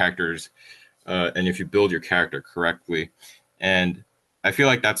enough and your characters and if you build your character correctly. And I feel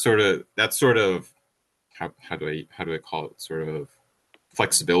like that's sort of how do I call it, sort of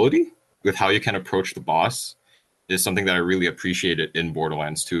flexibility with how you can approach the boss is something that I really appreciated in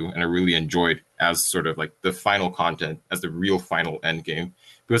Borderlands 2, and I really enjoyed as sort of like the final content, as the real final end game.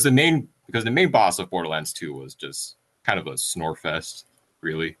 Because the main boss of Borderlands 2 was just kind of a snore fest,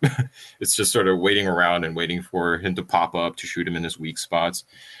 really. It's just sort of waiting around and waiting for him to pop up to shoot him in his weak spots.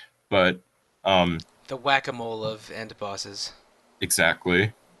 But the whack-a-mole of end bosses.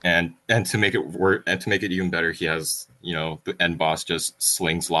 Exactly. And to make it work, and to make it even better, he has, the end boss just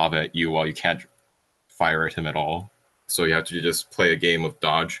slings lava at you while you can't fire at him at all. So you have to just play a game of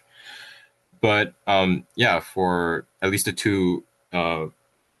dodge. But for at least the 2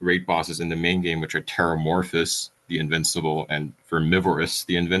 raid bosses in the main game, which are Terramorphous, the Invincible, and for Mivorous,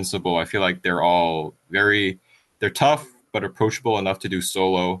 the Invincible, I feel like they're all they're tough but approachable enough to do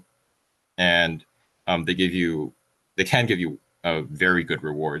solo, and they can give you very good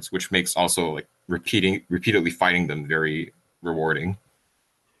rewards, which makes also like repeatedly fighting them very rewarding.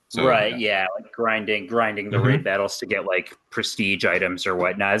 So Right, yeah, like grinding the Mhm. raid battles to get like prestige items or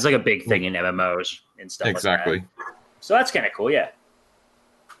whatnot. It's like a big thing in MMOs and stuff like exactly. that. So that's kind of cool, yeah.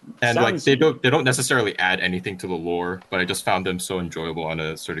 And like Sounds they don't necessarily add anything to the lore, but I just found them so enjoyable on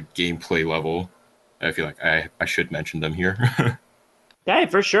a sort of gameplay level. I feel like I should mention them here. yeah,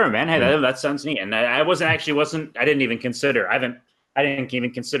 for sure, man. Hey, Mm. that sounds neat. And I wasn't I didn't even consider I didn't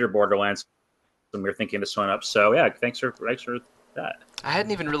even consider Borderlands when we were thinking this one up. So yeah, thanks for that. I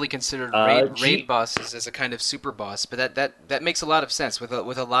hadn't even really considered raid G- bosses as a kind of super boss, but that makes a lot of sense with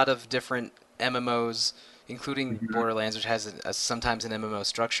a lot of different MMOs, including Mhm. Borderlands, which has sometimes an MMO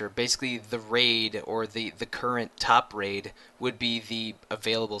structure. Basically, the raid or the current top raid would be the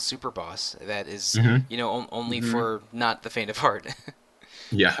available super boss that is Mhm. only Mhm. for not the faint of heart.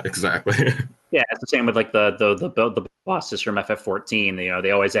 Yeah, exactly. Yeah, it's the same with like the bosses from FF14. You know,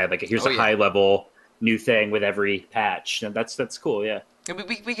 they always add like here's Oh a yeah. high level new thing with every patch. And that's cool. Yeah. And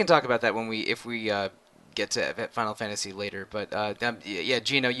we can talk about that when if we get to Final Fantasy later. But yeah,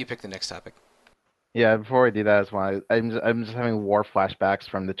 Gino, you pick the next topic. Yeah, before I do that, as well, I'm just having war flashbacks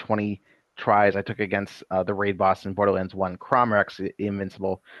from the 20 tries I took against the raid boss in Borderlands 1, Cromrex the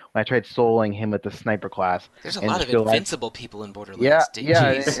Invincible, when I tried soloing him with the sniper class, There's a and lot just of realized, invincible people in yeah, Borderlands.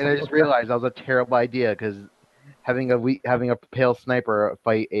 yeah, Jeez. and I just realized that was a terrible idea because having a pale sniper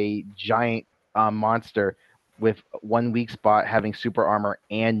fight a giant monster with one weak spot, having super armor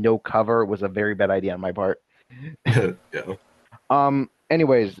and no cover was a very bad idea on my part. Yeah.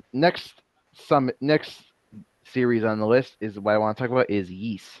 Anyways, next series on the list is what I want to talk about is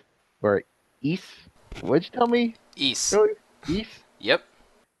Ys. Or Ys? What'd you tell me? East. Really? Ys? Yep.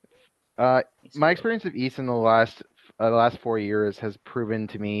 Uh, my experience of Ys in the last 4 years has proven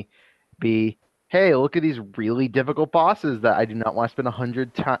to me be, hey, look at these really difficult bosses that I do not want to spend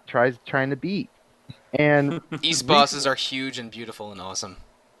 100 tries trying to beat. And East bosses recently, are huge and beautiful and awesome.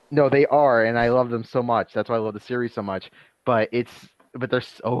 no, they are, and I love them so much. That's why I love the series so much. But they're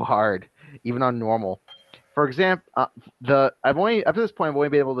so hard, even on normal. For example, I've only up to this point I've only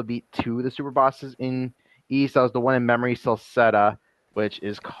been able to beat two of the super bosses in East. That was the one in Memory Celceta, which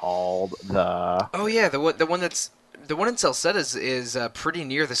is called the Oh yeah, the one in Celceta is pretty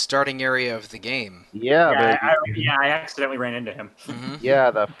near the starting area of the game. yeah, I accidentally ran into him. Hmm.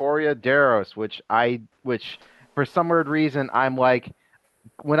 the Foria Deros, which for some weird reason I'm like,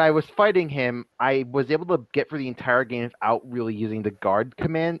 when I was fighting him, I was able to get through the entire game without really using the guard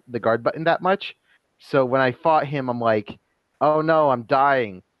button that much. So when I fought him, I'm like, oh no, I'm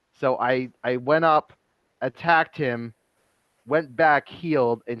dying. So I went up, attacked him, went back,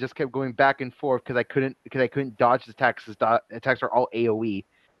 healed, and just kept going back and forth because I couldn't dodge his attacks. His attacks are all AOE,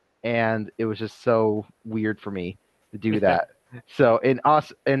 and it was just so weird for me to do that. So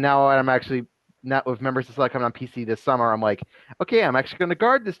now I'm actually not with Members of Select coming on PC this summer. I'm like, okay, I'm actually going to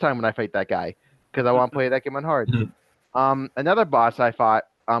guard this time when I fight that guy because I want to play that game on hard. Another boss I fought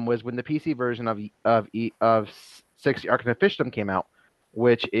was when the PC version of 60 Arc of Fishdom came out,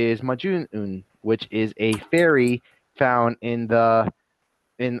 which is Majun, which is a fairy found in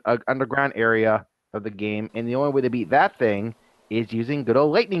an underground area of the game, and the only way to beat that thing is using good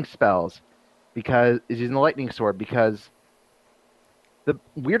old lightning spells because is using the lightning sword because the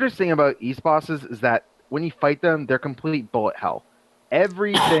weirdest thing about East bosses is that when you fight them, they're complete bullet hell.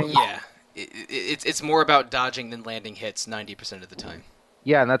 Everything, Yeah, it's more about dodging than landing hits 90% of the time.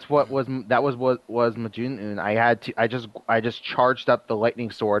 yeah, and that was what was Majun. I just charged up the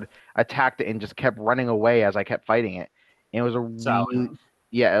lightning sword, attacked it, and just kept running away as I kept fighting it. And it was a Solid. really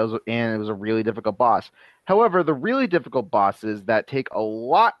yeah, it was a really difficult boss. However, the really difficult bosses that take a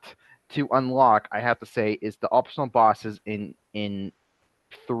lot to unlock, I have to say, is the optional bosses in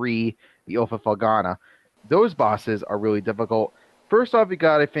 3, the Alpha Falgana. Those bosses are really difficult. First off, you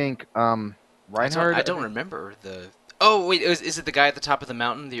got, I think, Reinhard. I don't remember the. Oh wait, is it the guy at the top of the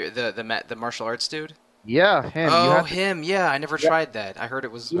mountain, the martial arts dude? Yeah, him. You Oh, have to. him. Yeah, I never Yeah, tried that. you I have.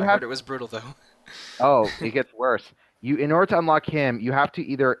 heard it was brutal though. Oh, it gets worse. In order to unlock him, you have to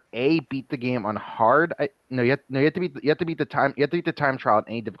either beat the game on hard. No, you have to beat the time trial at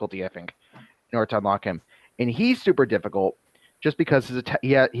any difficulty, I think, in order to unlock him. And he's super difficult, just because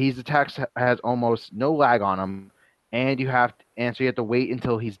his attacks has almost no lag on him, and so you have to wait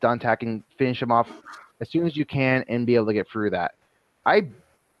until he's done attacking, finish him off as soon as you can, and be able to get through that. I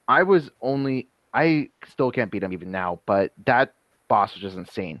I still can't beat him even now, but that boss was just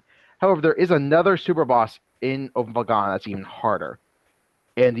insane. However, there is another super boss in Vagan that's even harder.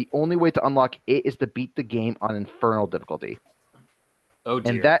 And the only way to unlock it is to beat the game on Infernal difficulty. Oh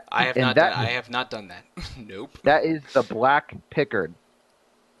dear. And that I have and not that done, I have not done that. Nope. that is the Black Pickard.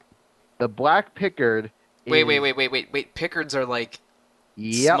 The Black Pickard is Wait. Pickards are like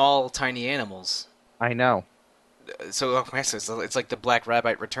Yep, small, tiny animals. I know. So it's like the Black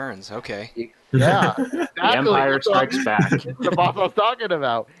Rabbit Returns. Okay. Yeah. The Exactly Empire what Strikes Back. It's the boss I was talking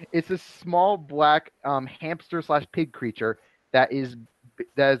about. It's a small black hamster / pig creature that is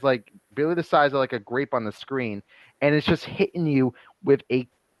like barely the size of like a grape on the screen, and it's just hitting you with a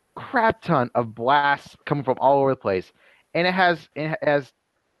crap ton of blasts coming from all over the place. And it has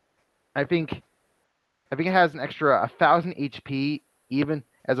I think it has an extra 1,000 HP, even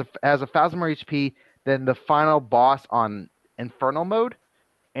has 1,000 more HP than the final boss on Infernal mode.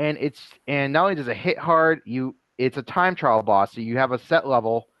 And not only does it hit hard, it's a time trial boss, so you have a set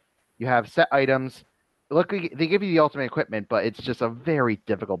level, you have set items. Luckily, they give you the ultimate equipment, but it's just a very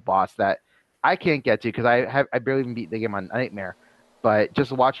difficult boss that I can't get to because I barely even beat the game on Nightmare. But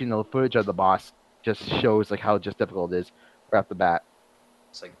just watching the footage of the boss just shows like how just difficult it is right off the bat.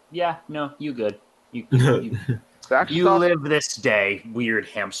 It's like, yeah, no, you good. You Actually, you live this day, weird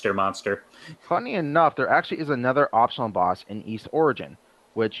hamster monster. funny enough, there actually is another optional boss in East Origin,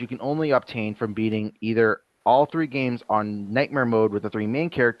 which you can only obtain from beating either all 3 games on Nightmare mode with the 3 main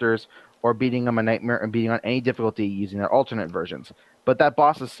characters, or beating them on Nightmare and beating on any difficulty using their alternate versions. But that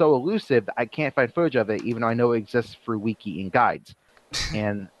boss is so elusive that I can't find footage of it, even though I know it exists through wiki and guides.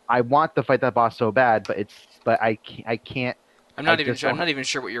 And I want to fight that boss so bad, but I can't. I'm not even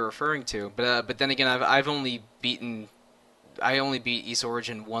sure what you're referring to. But then again, I only beat East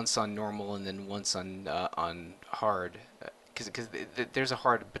Origin once on normal and then once on hard. Because there's a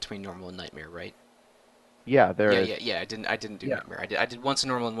hard between normal and Nightmare, right? Yeah, there is. Yeah. I didn't do Nightmare. I did once in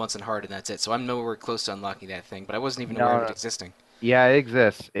normal and once in hard, and that's it. So I'm nowhere close to unlocking that thing. But I wasn't even aware of it existing. Yeah, it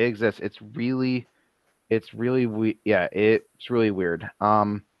exists. It's really weird.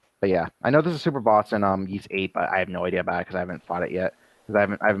 But yeah, I know there's a super boss in Ys 8, but I have no idea about it because I haven't fought it yet because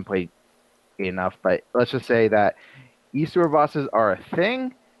I haven't played it enough. But let's just say that Ys super bosses are a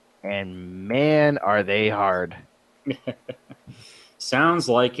thing, and man, are they hard. Sounds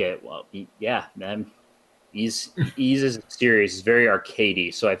like it. Well, yeah, man. Ys is a series. It's very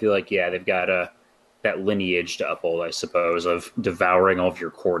arcadey, so I feel like they've got that lineage to uphold, I suppose, of devouring all of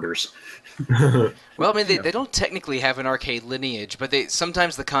your quarters. Well, I mean, they don't technically have an arcade lineage, but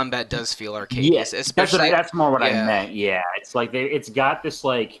sometimes the combat does feel arcadey. Yes, especially that's more what I meant. Yeah, it's like it's got this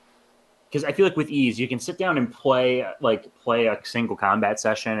like, because I feel like with Ys, you can sit down and play a single combat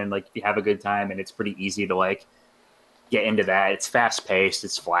session, and like you have a good time, and it's pretty easy to like get into that. It's fast paced,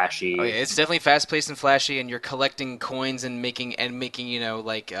 it's flashy. Oh yeah, it's definitely fast paced and flashy, and you're collecting coins and making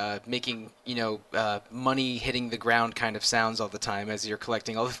money hitting the ground kind of sounds all the time as you're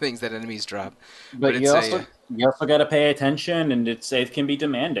collecting all the things that enemies drop. But you also got to pay attention, and it can be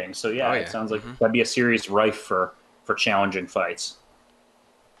demanding. So it sounds like that'd be a series rife for challenging fights.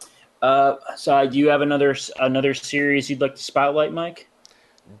 So do you have another series you'd like to spotlight, Mike?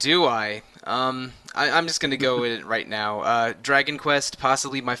 Do I? I'm just going to go with it right now. Dragon Quest,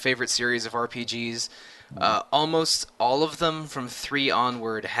 possibly my favorite series of RPGs. Almost all of them from 3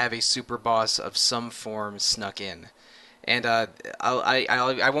 onward have a super boss of some form snuck in. And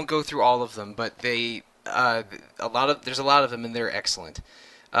I won't go through all of them, but there's a lot of them, and they're excellent.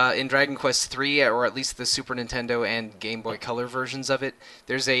 In Dragon Quest 3, or at least the Super Nintendo and Game Boy Color versions of it,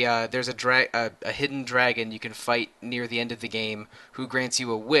 there's a hidden dragon you can fight near the end of the game who grants you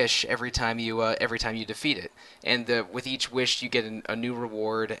a wish every time you defeat it. And with each wish you get a new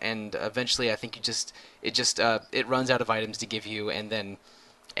reward, and eventually I think it runs out of items to give you, and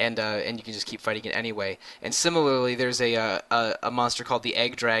you can just keep fighting it anyway. And similarly, there's a monster called the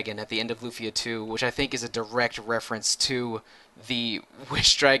Egg Dragon at the end of Lufia 2, which I think is a direct reference to the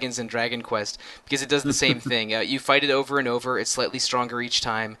Wish Dragons in Dragon Quest, because it does the same thing. You fight it over and over. It's slightly stronger each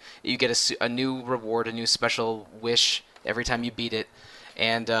time. You get a new reward, a new special wish every time you beat it,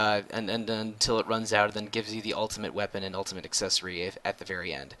 and until it runs out, and then gives you the ultimate weapon and ultimate accessory at the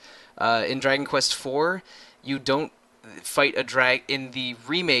very end. In Dragon Quest 4, you don't fight a drag. In the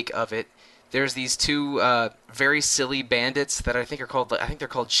remake of it, there's these 2 very silly bandits that I think they're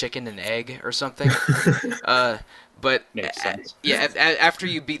called Chicken and Egg or something. But after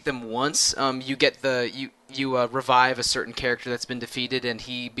you beat them once, you get you revive a certain character that's been defeated, and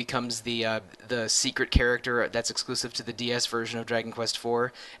he becomes the secret character that's exclusive to the DS version of Dragon Quest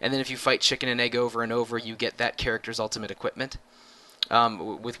IV. And then if you fight Chicken and Egg over and over, you get that character's ultimate equipment.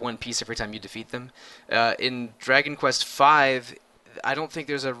 With 1 piece every time you defeat them. In Dragon Quest V, I don't think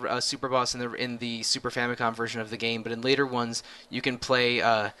there's a super boss in the Super Famicom version of the game, but in later ones you can play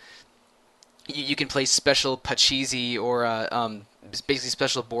you can play special pachisi or basically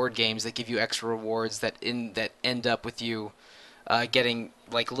special board games that give you extra rewards that end up with you getting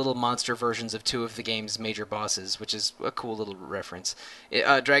like little monster versions of two of the game's major bosses, which is a cool little reference.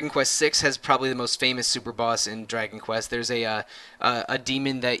 Dragon Quest VI has probably the most famous super boss in Dragon Quest. There's a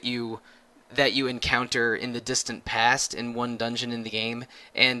demon that you encounter in the distant past in one dungeon in the game,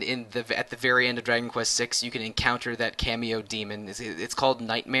 and at the very end of Dragon Quest VI, you can encounter that cameo demon. It's called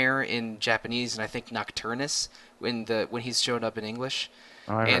Nightmare in Japanese, and I think Nocturnus when he's shown up in English.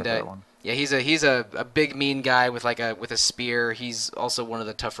 Oh, I heard that one. Yeah, he's a big mean guy with a spear. He's also one of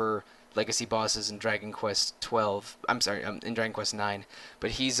the tougher legacy bosses in Dragon Quest 12. I'm sorry, in Dragon Quest 9.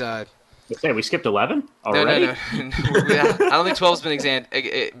 But he's Hey, we skipped 11 already? No. I don't think 12's been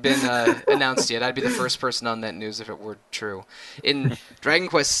announced yet. I'd be the first person on that news if it were true. In Dragon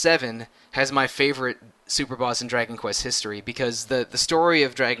Quest 7 has my favorite super boss in Dragon Quest history, because the story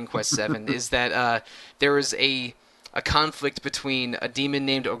of Dragon Quest 7 is that there was a conflict between a demon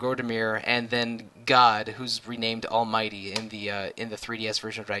named Orgordemir and then God, who's renamed Almighty in the 3DS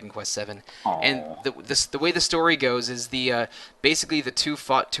version of Dragon Quest VII. Aww. And the way the story goes is basically the two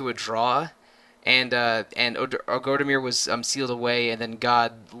fought to a draw, and Orgordemir was sealed away, and then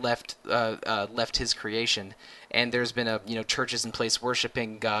God left his creation, and there's been churches in place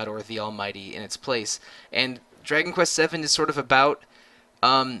worshiping God or the Almighty in its place. And Dragon Quest VII is sort of about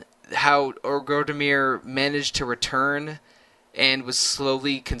how Orgordemir managed to return and was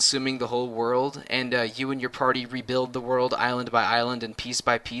slowly consuming the whole world, and you and your party rebuild the world island by island and piece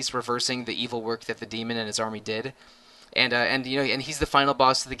by piece, reversing the evil work that the demon and his army did. And he's the final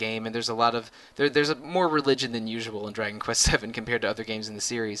boss of the game, and there's a more religion than usual in Dragon Quest VII compared to other games in the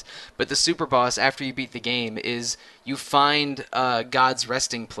series. But the super boss after you beat the game is you find God's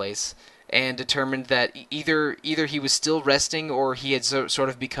resting place, and determined that either he was still resting or he had sort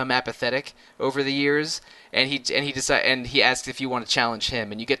of become apathetic over the years, and he asked if you want to challenge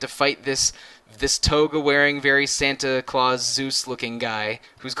him, and you get to fight this toga wearing, very Santa Claus Zeus looking guy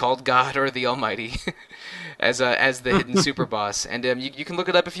who's called God or the Almighty as the hidden super boss. And you can look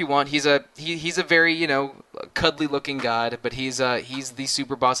it up if you want. He's a very cuddly looking god, but he's the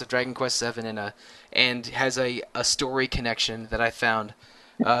super boss of Dragon Quest VII and has a story connection that I found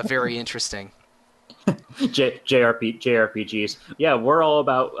very interesting. JRPGs. Yeah, we're all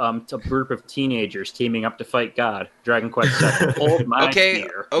about a group of teenagers teaming up to fight God. Dragon Quest VII. Hold my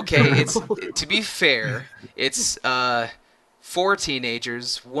beer. Okay. It's to be fair, it's 4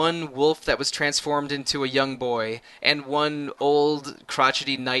 teenagers, 1 wolf that was transformed into a young boy, and 1 old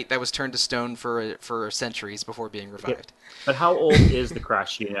crotchety knight that was turned to stone for centuries before being revived. But how old is the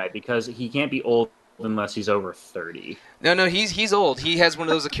crotchety knight? Because he can't be old unless he's over 30. No, he's old. He has one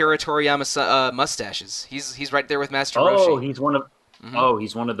of those Akira Toriyama mustaches. He's right there with Master Roshi. Oh, he's one of. Mm-hmm. Oh,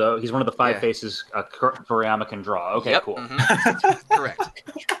 he's one of the 5 faces Toriyama can draw. Okay, yep. Cool. Mm-hmm. Correct.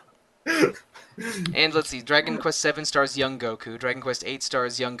 And let's see, Dragon Quest VII stars young Goku, Dragon Quest VIII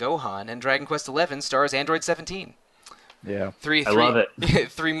stars young Gohan, and Dragon Quest XI stars Android 17. Yeah, I love it.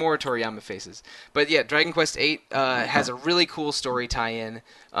 3 more Toriyama faces. But yeah, Dragon Quest VIII has a really cool story tie-in.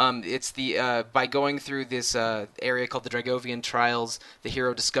 It's by going through this area called the Dragovian Trials, the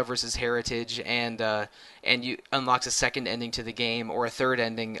hero discovers his heritage, and you unlocks a second ending to the game, or a third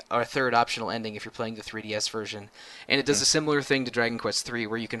ending, or a third optional ending if you're playing the 3DS version. And it does a similar thing to Dragon Quest III,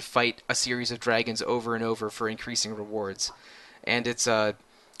 where you can fight a series of dragons over and over for increasing rewards. And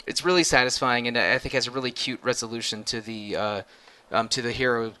it's really satisfying, and I think has a really cute resolution to the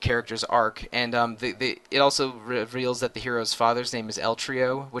hero character's arc. And it also reveals that the hero's father's name is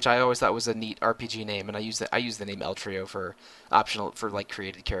Eltrio, which I always thought was a neat RPG name, and I use the name Eltrio for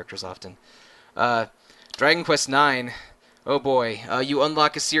created characters often. Dragon Quest IX. Oh boy, you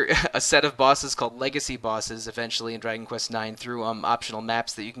unlock a set of bosses called Legacy Bosses eventually in Dragon Quest IX through optional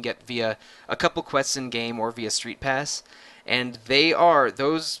maps that you can get via a couple quests in game or via Street Pass. And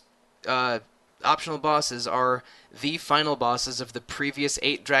those optional bosses are the final bosses of the previous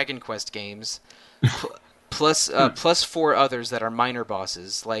 8 Dragon Quest games, plus 4 others that are minor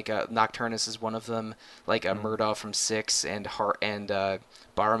bosses, like Nocturnus is one of them, like Murdoch from 6, and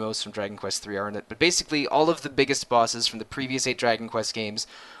Baramos from Dragon Quest III are in it. But basically, all of the biggest bosses from the previous 8 Dragon Quest games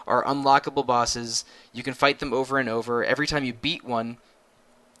are unlockable bosses. You can fight them over and over. Every time you beat one,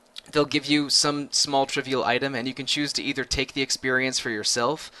 they'll give you some small trivial item, and you can choose to either take the experience for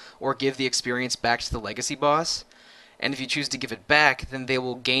yourself or give the experience back to the legacy boss. And if you choose to give it back, then they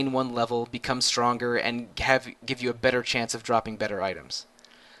will gain 1 level, become stronger, and give you a better chance of dropping better items.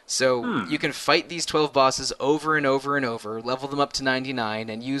 So you can fight these 12 bosses over and over and over, level them up to 99,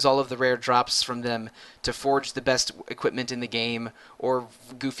 and use all of the rare drops from them to forge the best equipment in the game, or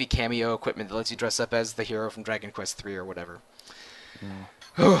goofy cameo equipment that lets you dress up as the hero from Dragon Quest 3 or whatever.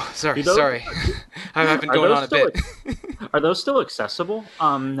 Oh, sorry. I've been going on a bit. Are those still accessible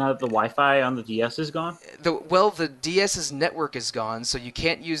now that the Wi-Fi on the DS is gone? The DS's network is gone, so you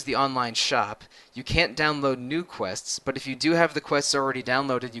can't use the online shop. You can't download new quests, but if you do have the quests already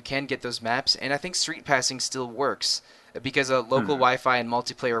downloaded, you can get those maps, and I think Street Passing still works, because a local Wi-Fi and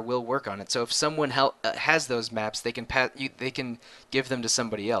multiplayer will work on it. So if someone has those maps, they can give them to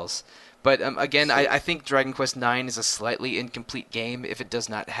somebody else. But again, I think Dragon Quest IX is a slightly incomplete game if it does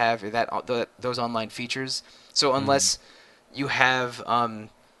not have those online features. So unless you have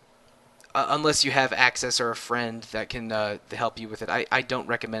access or a friend that can help you with it, I don't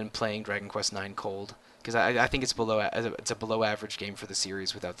recommend playing Dragon Quest IX cold, because I think it's a below average game for the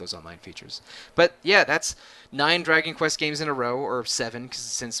series without those online features. But yeah, that's 9 Dragon Quest games in a row, or 7,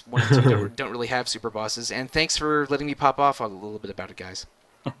 since 1 and 2 don't really have super bosses. And thanks for letting me pop off a little bit about it, guys.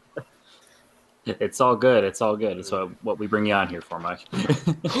 It's all good. It's all good. It's what we bring you on here for, Mike.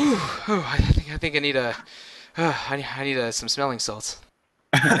 I think I need some smelling salts.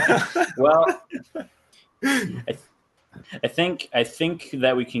 Well, I think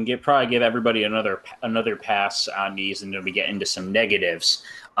that we can probably give everybody another pass on these, and then we get into some negatives.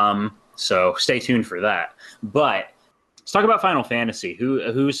 So stay tuned for that. But let's talk about Final Fantasy.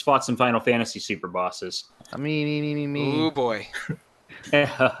 Who's fought some Final Fantasy super bosses? Me. Oh boy.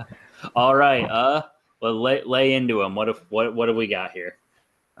 All right. Well, lay into them. What do we got here?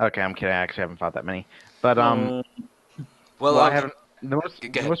 Okay, I'm kidding. I actually haven't fought that many, but I haven't. The most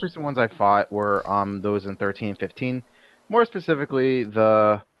recent ones I fought were those in 13 and 15. More specifically,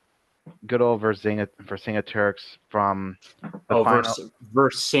 the good old Vercingetorix from the final...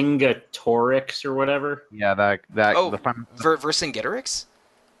 Vercingetorix or whatever. Yeah, the final... Vercingetorix?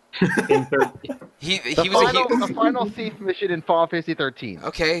 The final thief mission in Final Fantasy 13.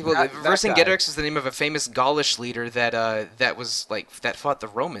 Okay, well, Vercingetorix is the name of a famous Gaulish leader that fought the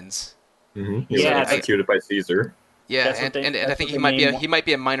Romans. Mm-hmm. He was executed by Caesar. Yeah, and I think he might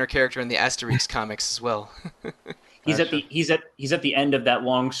be a minor character in the Asterix comics as well. He's at the end of that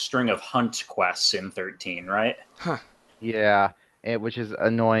long string of hunt quests in 13, right? Huh. Yeah, which is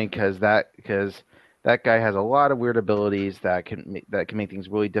annoying because that guy has a lot of weird abilities that can make things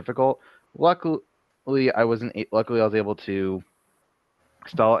really difficult. Luckily, I was able to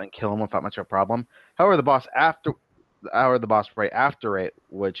stall it and kill him without much of a problem. However, the boss right after it,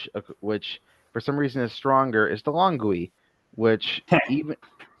 which for some reason is stronger, is the Longui, which even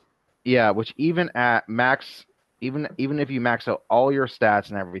at max, even if you max out all your stats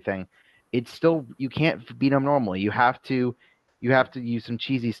and everything, it's still, you can't beat him normally. You have to use some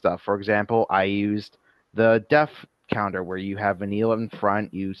cheesy stuff. For example, I used the death counter where you have Vanilla in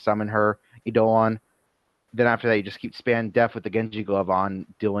front, you summon her, Eidolon, then after that you just keep spamming death with the Genji glove on,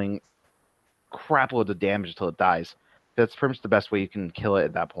 dealing crap loads of damage until it dies. That's pretty much the best way you can kill it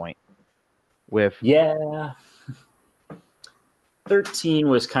at that point. 13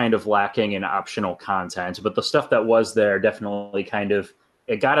 was kind of lacking in optional content, but the stuff that was there definitely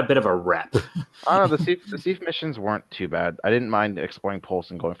it got a bit of a rep. I don't know, the Thief missions weren't too bad. I didn't mind exploring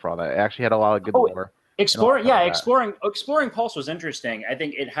Pulse and going for all that. It actually had a lot of good lore. Exploring Pulse was interesting. I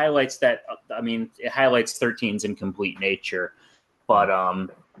think it highlights that. It highlights 13's incomplete nature, but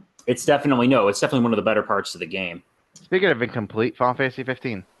it's definitely one of the better parts of the game. Speaking of incomplete, Final Fantasy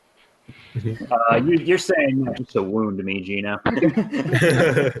 15. You're saying that just to wound me, Gino.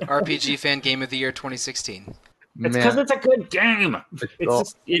 RPG Fan Game of the Year 2016. It's because it's a good game. It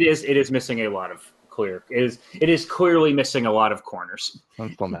is missing a lot of It is clearly missing a lot of corners.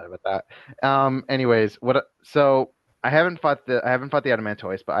 I'm still mad about that. Anyways, so I haven't fought the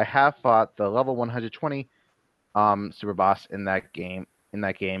Adamantoise, but I have fought the level 120 super boss in that game.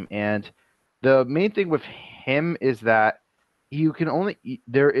 And the main thing with him is that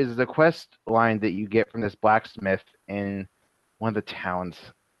there is the quest line that you get from this blacksmith in one of the towns.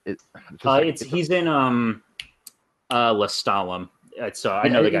 He's in Lestalem. I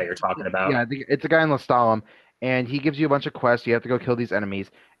know the guy you're talking about. Yeah, it's a guy in Lestalem, and he gives you a bunch of quests. You have to go kill these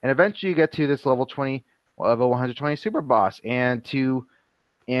enemies, and eventually you get to this level 120 super boss. And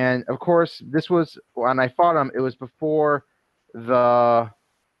of course, this was when I fought him. It was before the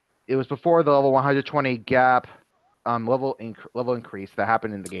level 120 gap level increase that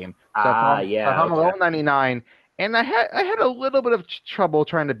happened in the game. So I'm level 99, and I had a little bit of trouble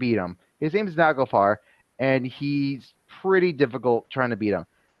trying to beat him. His name's Naglfar, and he's pretty difficult trying to beat him.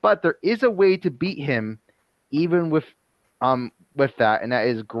 But there is a way to beat him, even with with that, and that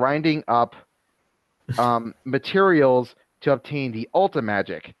is grinding up materials to obtain the Ultra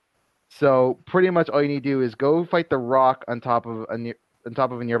Magic. So pretty much all you need to do is go fight the rock on top of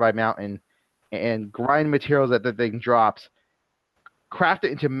a nearby mountain, and grind materials that the thing drops. Craft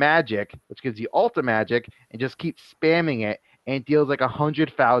it into magic, which gives you Ultra Magic, and just keep spamming it, and it deals like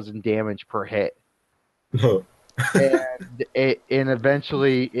 100,000 damage per hit. And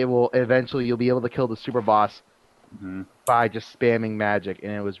eventually you'll be able to kill the super boss by just spamming magic,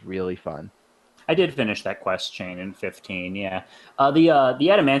 and it was really fun. I did finish that quest chain in 15. Yeah, the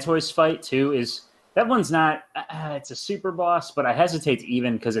Adamantoise fight too is that one's not. It's a super boss, but I hesitate to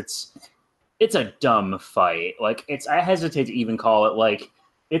even because it's a dumb fight. Like I hesitate to even call it like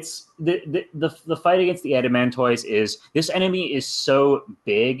it's the fight against the Adamantoise is this enemy is so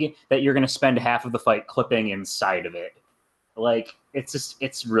big that you're going to spend half of the fight clipping inside of it. Like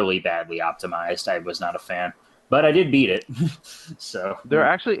it's really badly optimized. I was not a fan. But I did beat it. So there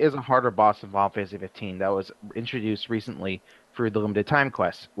actually is a harder boss in Final Fantasy 15 that was introduced recently through the limited time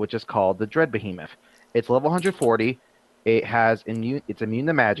quest, which is called the Dread Behemoth. It's level 140. It's immune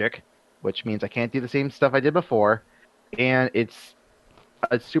to magic, which means I can't do the same stuff I did before, and it's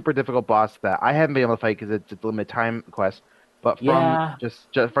a super difficult boss that I haven't been able to fight because it's a limited time quest. But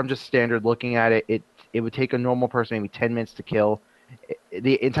from just standard looking at it, it would take a normal person maybe 10 minutes to kill.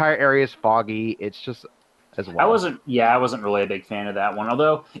 The entire area is foggy. It's just as well. I wasn't really a big fan of that one.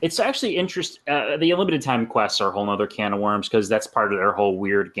 Although it's actually interesting. The limited time quests are a whole other can of worms because that's part of their whole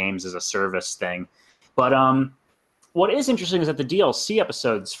weird games as a service thing. But what is interesting is that the DLC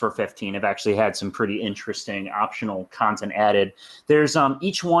episodes for 15 have actually had some pretty interesting optional content added. There's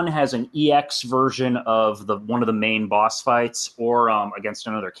each one has an EX version of one of the main boss fights or against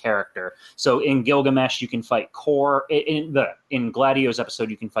another character. So in Gilgamesh you can fight Kor. In Gladio's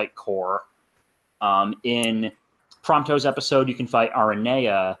episode you can fight Kor. In Prompto's episode, you can fight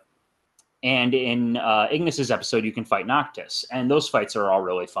Aranea, and in Ignis's episode, you can fight Noctis. And those fights are all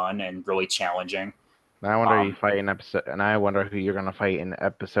really fun and really challenging. I wonder who you fight in episode, and I wonder who you're gonna fight in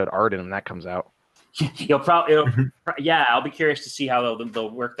episode Arden when that comes out. I'll be curious to see how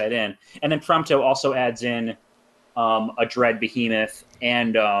they'll work that in. And then Prompto also adds in a Dread Behemoth,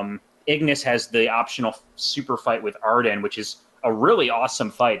 and Ignis has the optional super fight with Arden, which is a really awesome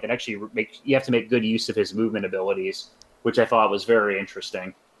fight that actually you have to make good use of his movement abilities, which I thought was very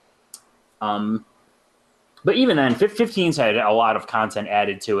interesting. But even then, 15's had a lot of content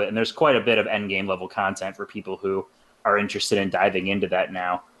added to it, and there's quite a bit of endgame level content for people who are interested in diving into that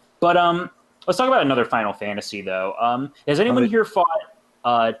now. But let's talk about another Final Fantasy, though. Has anyone here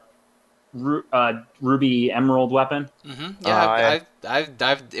fought Ruby Emerald Weapon? Mm-hmm. Yeah,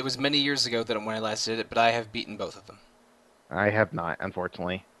 it was many years ago when I last did it, but I have beaten both of them. I have not,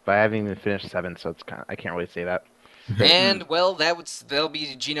 unfortunately, but I haven't even finished 7, so I can't really say that. And well, that'll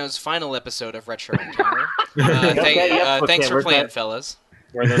be Gino's final episode of Retro Encounter. Thanks for playing, fellas.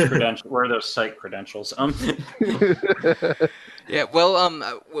 Where are those credentials? Where are those site credentials? Yeah, well,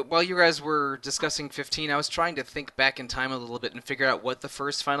 while you guys were discussing 15, I was trying to think back in time a little bit and figure out what the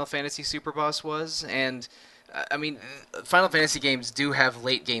first Final Fantasy Super Boss was, and I mean, Final Fantasy games do have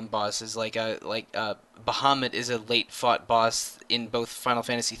late game bosses. Like Bahamut is a late fought boss in both Final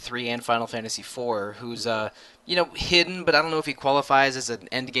Fantasy 3 and Final Fantasy 4, who's hidden, but I don't know if he qualifies as an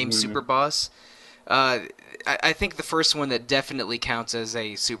end game super boss. I think the first one that definitely counts as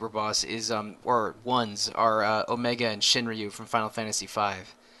a super boss is Omega and Shinryu from Final Fantasy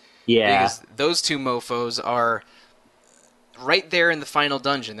 5. Yeah, because those two mofo's are right there in the final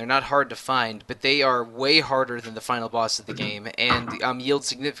dungeon. They're not hard to find, but they are way harder than the final boss of the game, and yield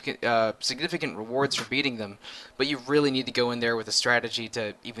significant rewards for beating them. But you really need to go in there with a strategy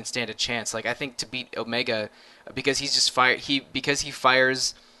to even stand a chance. Like I think to beat Omega, because he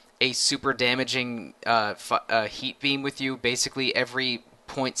fires a super damaging heat beam with you basically every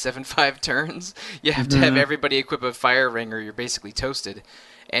 0.75 turns. You have to have everybody equip a fire ring, or you're basically toasted.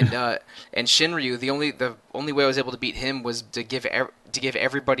 And Shinryu, the only way I was able to beat him was to give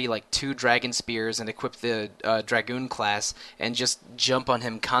everybody like 2 dragon spears and equip the dragoon class and just jump on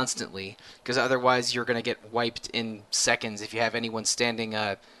him constantly, because otherwise you're gonna get wiped in seconds if you have anyone standing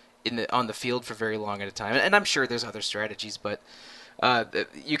on the field for very long at a time. And I'm sure there's other strategies, but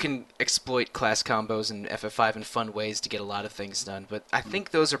you can exploit class combos in FF5 in fun ways to get a lot of things done. But I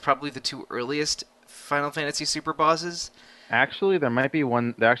think those are probably the 2 earliest Final Fantasy super bosses. Actually, there might be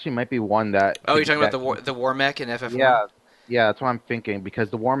one. There actually might be one that. Oh, you're talking about the War Mech in FF1? Yeah, that's what I'm thinking. Because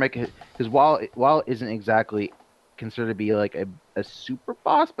the War Mech, because while it isn't exactly considered to be like a super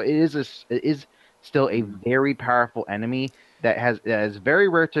boss, but it is still a very powerful enemy that is very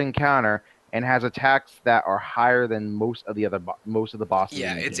rare to encounter. and has attacks that are higher than most of the bosses.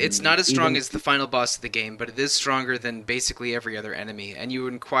 Yeah, in the it's game. it's not as strong Even- as the final boss of the game, but it is stronger than basically every other enemy. And you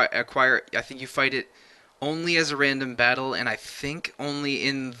acquire. I think you fight it only as a random battle, and I think only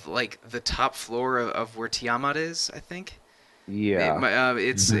in like the top floor of where Tiamat is. I think. Yeah.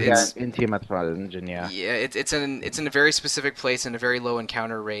 It's Yeah, in Tiamat's Dungeon, yeah. Yeah, it's in a very specific place and a very low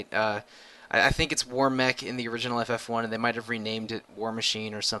encounter rate. I think it's War Mech in the original FF1, and they might have renamed it War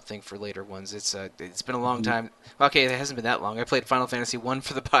Machine or something for later ones. It's been a long time. Okay, it hasn't been that long. I played Final Fantasy 1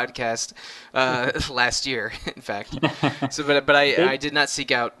 for the podcast last year, in fact. So, but I did not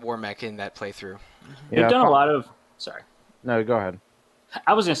seek out War Mech in that playthrough. They've done a lot of. Sorry. No, go ahead.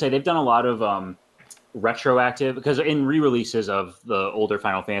 I was gonna say they've done a lot of retroactive, because in re-releases of the older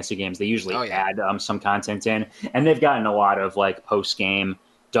Final Fantasy games, they usually add some content in, and they've gotten a lot of like post-game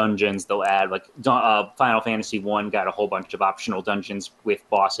dungeons. They'll add like Final Fantasy 1 got a whole bunch of optional dungeons with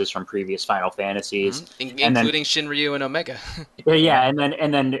bosses from previous Final Fantasies, including Shinryu and Omega. Yeah, and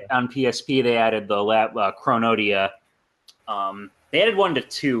then on PSP they added the Chronodia. They added 1 to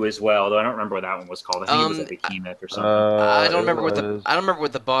 2 as well, though I don't remember what that one was called. I think it was a Behemoth or something. I don't remember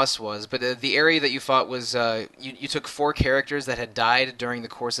what the boss was, but the area that you fought was you took 4 characters that had died during the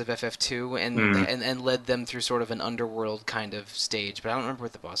course of FF2 and led them through sort of an underworld kind of stage. But I don't remember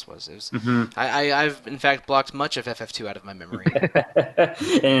what the boss was. It was I've in fact blocked much of FF2 out of my memory.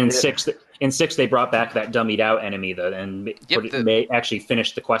 And in 6 they brought back that dummied out enemy though, and actually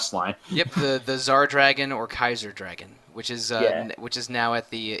finished the quest line. Yep, the Tsar Dragon or Kaiser Dragon, which is now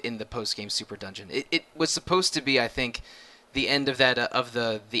in the post game Super Dungeon. It was supposed to be, I think, the end of that of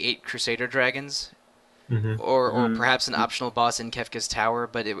the 8 Crusader Dragons, or perhaps an optional boss in Kefka's Tower.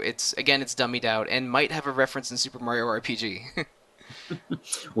 But it's dummied out and might have a reference in Super Mario RPG.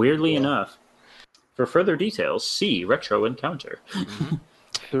 Weirdly enough, for further details, see Retro Encounter.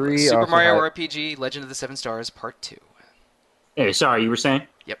 3 Super Mario RPG: Legend of the Seven Stars Part 2. Hey, sorry, you were saying?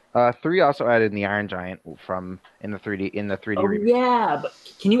 Yep. 3 also added the Iron Giant in the 3D remake. Yeah, but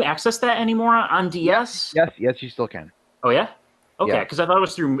can you access that anymore on DS? Yes, you still can. Oh yeah? Okay, Yeah. because I thought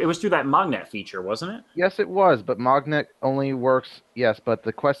it was through that Magnet feature, wasn't it? Yes, it was, but Magnet only works. Yes, but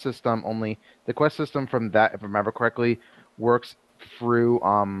the quest system from that, if I remember correctly, works through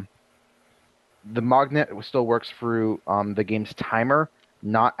the Magnet still works through the game's timer,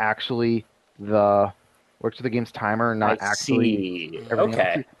 not actually works with the game's timer, not actually everything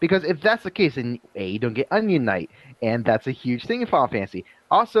else. Because if that's the case, then you don't get Onion Knight, and that's a huge thing in Final Fantasy.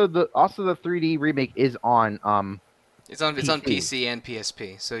 Also, the 3D remake is on It's on PC and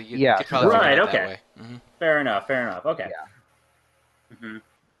PSP, so you could figure probably it out okay. that way. Mm-hmm. Fair enough. Okay. Yeah.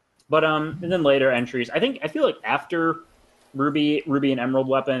 But and then later entries, I feel like after Ruby and Emerald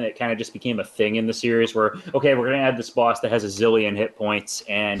Weapon, it kind of just became a thing in the series where we're gonna add this boss that has a zillion hit points,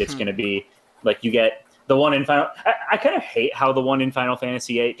 and it's gonna be like you get the one in Final. I kind of hate how the one in Final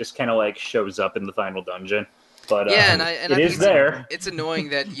Fantasy VIII just kind of like shows up in the final dungeon. But it is there. It's annoying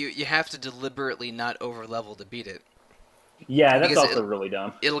that you have to deliberately not over level to beat it. Yeah, that's also really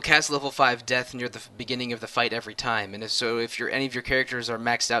dumb. It'll cast level 5 death near the beginning of the fight every time, and if any of your characters are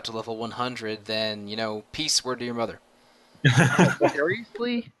maxed out to level 100, then peace, word to your mother.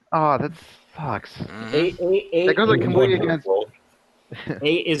 Seriously? Oh, that sucks. Mm-hmm. That goes like completely against.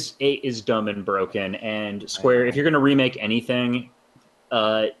 8 is dumb and broken, and Square, if you're going to remake anything,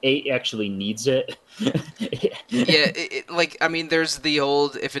 8 actually needs it. There's the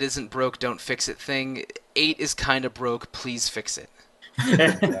old "if it isn't broke, don't fix it" thing. 8 is kind of broke. Please fix it.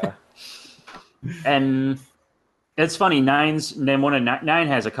 Yeah. And it's funny. 9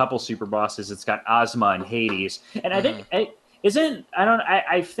 has a couple super bosses. It's got Ozma and Hades, and I think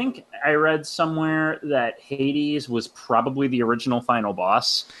I think I read somewhere that Hades was probably the original final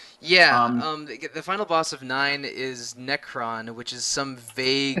boss. Yeah, the final boss of 9 is Necron, which is some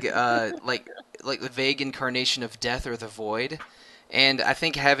vague, like the vague incarnation of death or the void. And I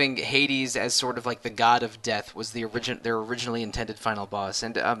think having Hades as sort of like the god of death was their originally intended final boss.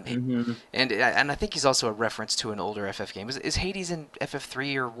 And and I think he's also a reference to an older FF game. Is Hades in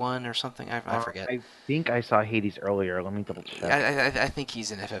FF3 or 1 or something? I forget. I think I saw Hades earlier. Let me double check. I think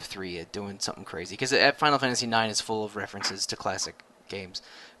he's in FF3 doing something crazy because Final Fantasy 9 is full of references to classic games.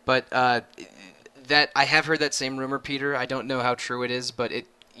 But that I have heard that same rumor, Peter. I don't know how true it is, but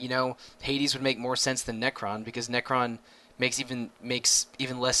Hades would make more sense than Necron because Necron makes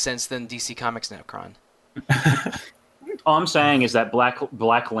even less sense than DC Comics Necron. All I'm saying is that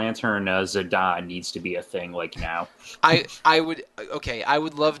Black Lantern Zidane needs to be a thing like now. I would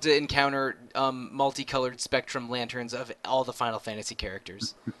love to encounter multicolored Spectrum lanterns of all the Final Fantasy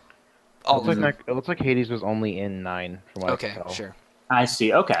characters. It looks like Hades was only in 9 from what I can tell. Sure. I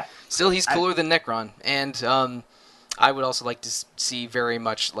see. Okay. Still, he's cooler than Necron, and I would also like to see very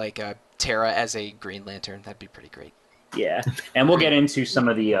much like Terra as a Green Lantern. That'd be pretty great. Yeah, and we'll get into some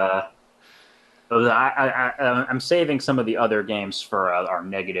of the. I'm saving some of the other games for our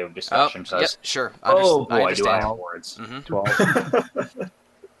negative discussion. Yep, sure. Oh I boy, do I understand. have words? 12.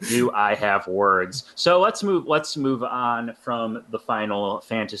 Do I have words? So let's move on from the Final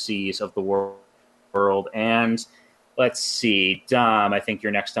Fantasies of the world, and let's see, Dom. I think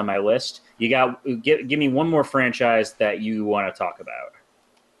you're next on my list. Give me one more franchise that you want to talk about.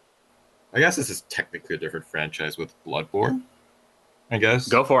 I guess this is technically a different franchise with Bloodborne. I guess.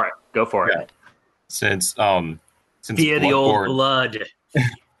 Go for it. Go for Yeah. it. Since Fear the old Bloodborne blood.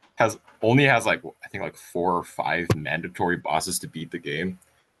 has like I think like 4 or 5 mandatory bosses to beat the game.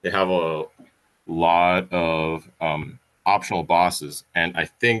 They have a lot of optional bosses, and I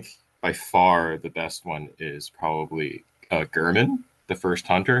think by far the best one is probably Gehrman, the first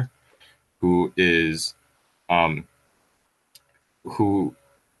hunter, who is who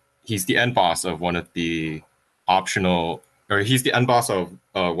he's the end boss of one of the optional, or he's the end boss of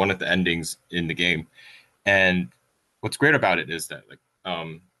one of the endings in the game. And what's great about it is that, like,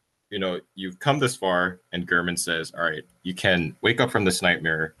 you've come this far, and Gehrman says, "All right, you can wake up from this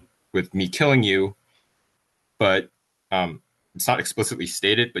nightmare with me killing you, but it's not explicitly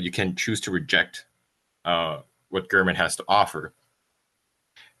stated, but you can choose to reject what Gehrman has to offer."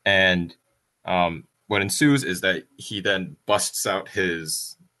 And what ensues is that he then busts out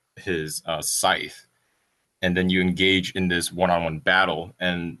his scythe, and then you engage in this one-on-one battle.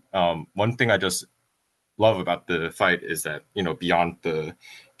 And one thing I just love about the fight is that, beyond the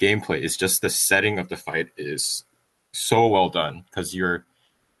gameplay, is just the setting of the fight is so well done, because you're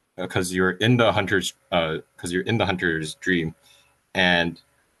in the hunter's dream, and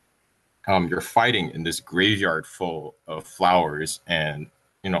you're fighting in this graveyard full of flowers and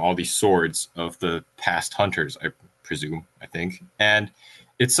all these swords of the past hunters, I think. And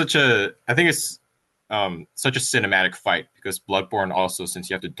it's such a cinematic fight, because Bloodborne also, since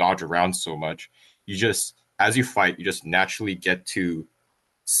you have to dodge around so much, as you fight, you just naturally get to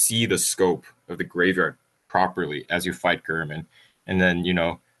see the scope of the graveyard properly as you fight Gehrman. And then,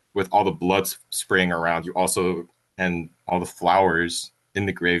 with all the blood spraying around, and all the flowers in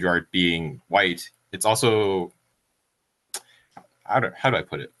the graveyard being white, it's also, how do I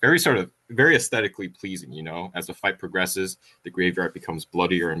put it? Very aesthetically pleasing, as the fight progresses, the graveyard becomes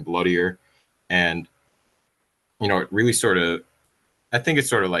bloodier and bloodier. And, it really I think it's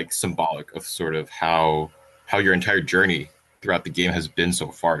sort of like symbolic of sort of how your entire journey throughout the game has been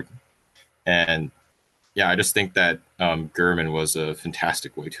so far. And yeah, I just think that Gehrman was a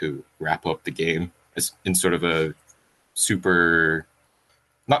fantastic way to wrap up the game in sort of a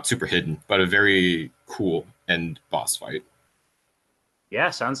not super hidden, but a very cool end boss fight. Yeah,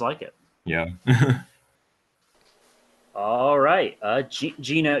 sounds like it. Yeah. All right.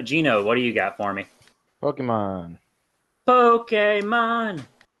 Gino, what do you got for me? Pokemon.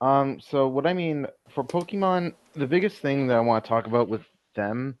 So what I mean for Pokemon, the biggest thing that I want to talk about with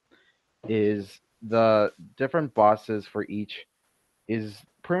them is the different bosses for each is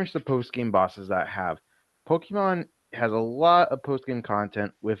pretty much the post-game bosses that have. Pokemon has a lot of post-game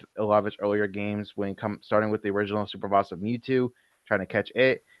content with a lot of its earlier games, starting with the original super boss of Mewtwo, trying to catch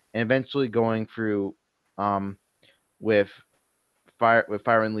it, and eventually going through with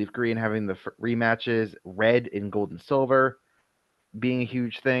Fire and Leaf Green, having the rematches, Red and Gold and Silver being a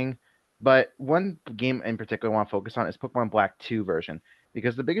huge thing. But one game in particular I want to focus on is Pokemon Black 2 version,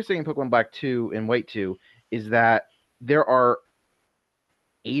 because the biggest thing in Pokemon Black 2 and White 2 is that there are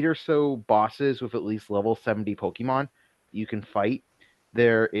 8 or so bosses with at least level 70 Pokemon you can fight.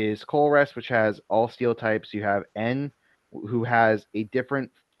 There is Colress, which has all steel types. You have N, who has a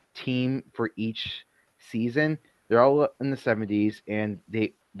different team for each season. They're all in the 70s, and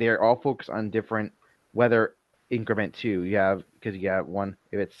they're all focused on different weather increment too. Because you have one,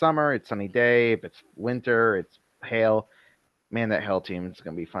 if it's summer, it's sunny day. If it's winter, it's hail. Man, that hail team is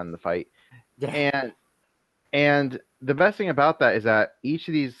going to be fun to fight. Yeah. And the best thing about that is that each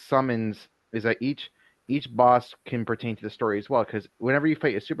of these summons is that each boss can pertain to the story as well. Because whenever you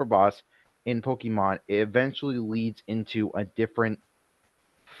fight a super boss in Pokemon, it eventually leads into a different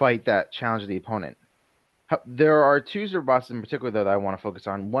fight that challenges the opponent. There are 2 super bosses in particular that I want to focus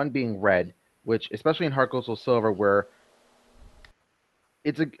on. One being Red, which, especially in Heart Gold Soul Silver, where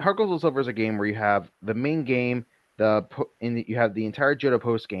Heart Gold Soul Silver is a game where you have the main game, you have the entire Johto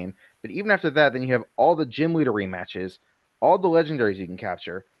post game, but even after that, then you have all the gym leader rematches, all the legendaries you can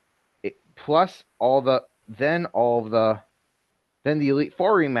capture, plus the Elite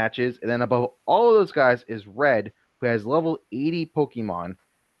Four rematches, and then above all of those guys is Red, who has level 80 Pokemon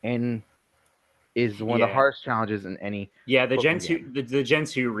and is one of the hardest challenges in any. Yeah, the Gen Pokemon 2 game. the Gen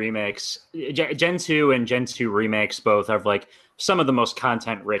 2 remakes, Gen 2 and Gen 2 remakes both have like some of the most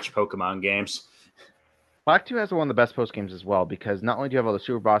content-rich Pokemon games. Black 2 has one of the best post games as well, because not only do you have all the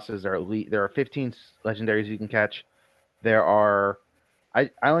super bosses, there are 15 legendaries you can catch. There are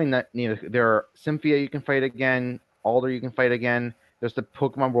there are Cynthia you can fight again, Alder you can fight again. There's the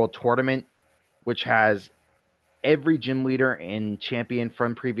Pokemon World Tournament, which has every gym leader and champion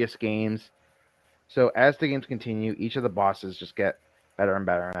from previous games. So as the games continue, each of the bosses just get better and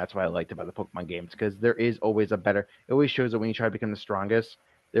better, and that's what I liked about the Pokemon games, because there is always a better. It always shows that when you try to become the strongest,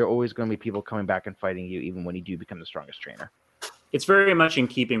 there are always going to be people coming back and fighting you, even when you do become the strongest trainer. It's very much in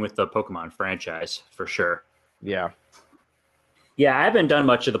keeping with the Pokemon franchise, for sure. Yeah. Yeah, I haven't done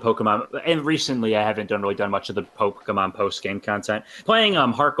much of the Pokemon, and recently I haven't really done much of the Pokemon post-game content. Playing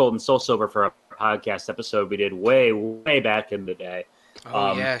Heart Gold and Soul Silver for a podcast episode we did way back in the day.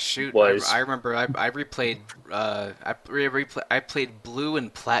 Oh yeah, shoot! I remember. I replayed. I played Blue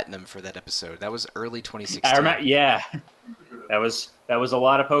and Platinum for that episode. That was early 2016. I remember. Yeah, that was a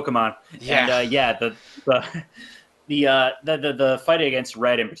lot of Pokemon. Yeah. And the fight against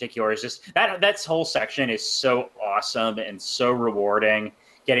Red in particular is just that whole section is so awesome and so rewarding.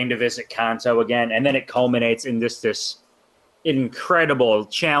 Getting to visit Kanto again, and then it culminates in this incredible,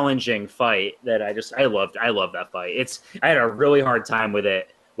 challenging fight that I loved. I love that fight. I had a really hard time with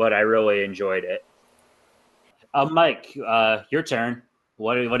it, but I really enjoyed it. Mike, your turn.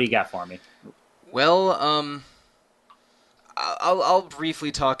 What do you got for me? Well, I'll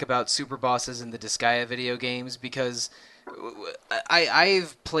briefly talk about super bosses in the Disgaea video games, because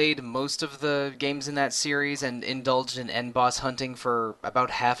I've played most of the games in that series and indulged in end boss hunting for about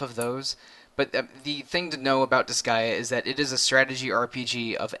half of those. But the thing to know about Disgaea is that it is a strategy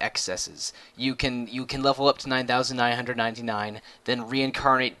RPG of excesses. You can level up to 9,999, then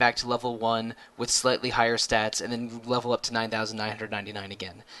reincarnate back to level 1 with slightly higher stats, and then level up to 9,999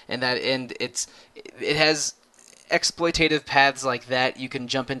 again. And it has exploitative paths like that. You can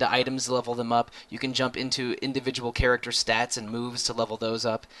jump into items to level them up. You can jump into individual character stats and moves to level those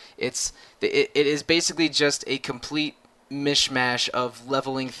up. It is basically just a complete mishmash of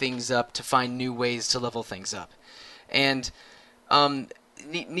leveling things up to find new ways to level things up. And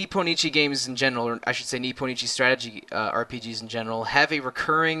Nipponichi games in general, or I should say Nipponichi strategy RPGs in general, have a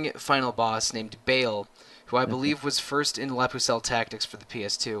recurring final boss named Bale, who I believe was first in La Pucelle Tactics for the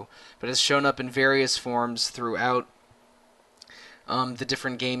PS2, but has shown up in various forms throughout the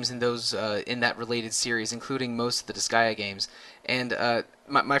different games in those in that related series, including most of the Disgaea games. And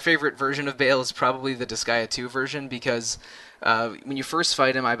my favorite version of Bale is probably the Disgaea 2 version, because when you first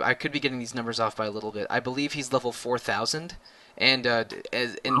fight him, I could be getting these numbers off by a little bit. I believe he's level 4,000, and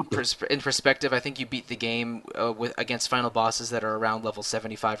in perspective, I think you beat the game against final bosses that are around level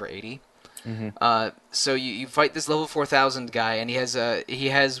 75 or 80. Mm-hmm. So you fight this level 4,000 guy, and he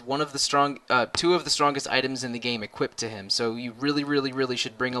has one of the two of the strongest items in the game equipped to him. So you really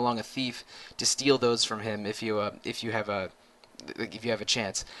should bring along a thief to steal those from him if you have a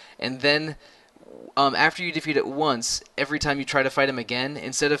chance. And then after you defeat it once, every time you try to fight him again,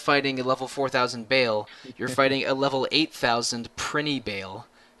 instead of fighting a level 4,000 Bale, you're fighting a level 8,000 Prinny Bale.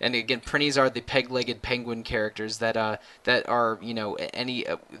 And again, Prinnies are the peg-legged penguin characters that are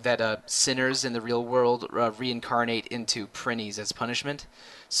sinners in the real world reincarnate into Prinnies as punishment.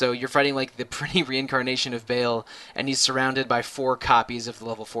 So you're fighting like the Prinny reincarnation of Bale, and he's surrounded by 4 copies of the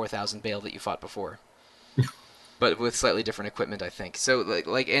level 4,000 Bale that you fought before, but with slightly different equipment, I think. So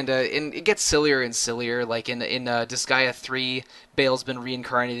and it gets sillier and sillier. Like in Disgaea 3, Bale's been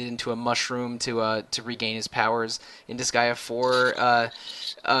reincarnated into a mushroom to regain his powers. In Disgaea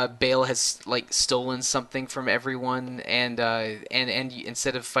 4, Bale has stolen something from everyone, and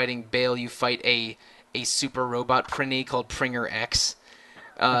instead of fighting Bale, you fight a super robot Prinny called Pringer X.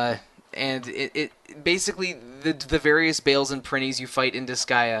 And it basically the various Bales and Prinnies you fight in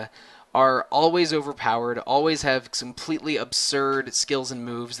Disgaea are always overpowered, always have completely absurd skills and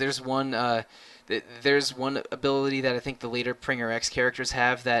moves. There's one ability that I think the later Pringer X characters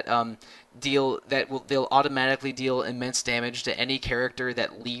have that they'll automatically deal immense damage to any character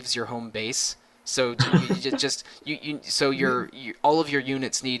that leaves your home base. So all of your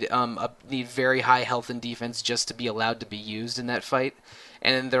units need very high health and defense just to be allowed to be used in that fight.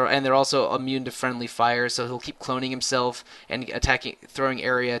 And they're also immune to friendly fire, so he'll keep cloning himself and throwing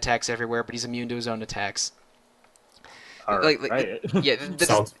area attacks everywhere, but he's immune to his own attacks.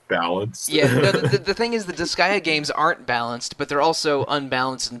 Sounds balanced. Yeah, no, the thing is, the Disgaea games aren't balanced, but they're also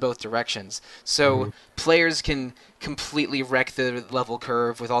unbalanced in both directions. So players can completely wreck the level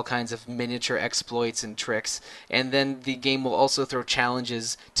curve with all kinds of miniature exploits and tricks, and then the game will also throw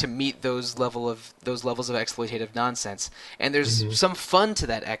challenges to meet those levels of exploitative nonsense. And there's some fun to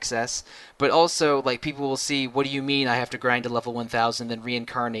that excess, but also like people will see, what do you mean I have to grind to level 1000, then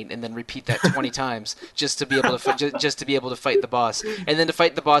reincarnate, and then repeat that 20 times just to be able to just to be able to fight the boss, and then to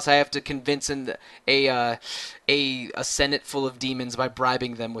fight the boss I have to convince a senate full of demons by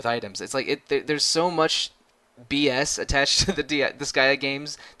bribing them with items. It's like there's so much BS attached to the Disgaea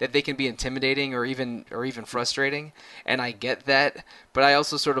games that they can be intimidating or even frustrating, and I get that, but I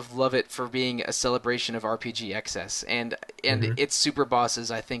also sort of love it for being a celebration of RPG excess, and its super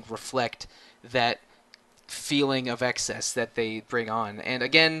bosses I think reflect that feeling of excess that they bring on. And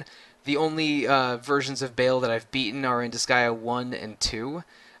again, the only versions of Bale that I've beaten are in Disgaea 1 and 2.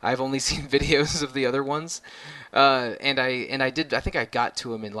 I've only seen videos of the other ones, and I think I got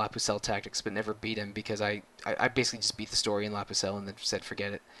to him in La Pucelle Tactics, but never beat him because I basically just beat the story in La Pucelle and then said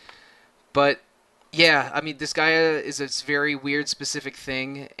forget it. But yeah, I mean, Disgaea is a very weird, specific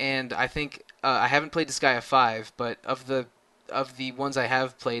thing, and I think I haven't played Disgaea 5, but of the ones I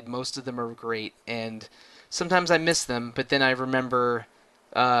have played, most of them are great, and sometimes I miss them, but then I remember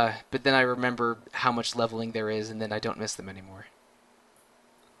how much leveling there is, and then I don't miss them anymore.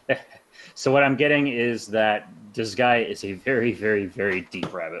 So what I'm getting is that Disgaea is a very, very, very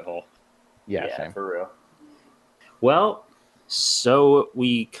deep rabbit hole. Yeah, same. For real. Well, so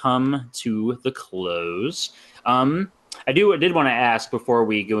we come to the close. I did want to ask before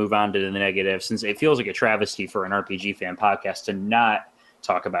we move on to the negative, since it feels like a travesty for an RPG fan podcast to not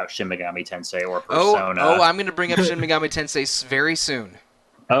talk about Shin Megami Tensei or Persona. Oh, I'm going to bring up Shin Megami Tensei very soon.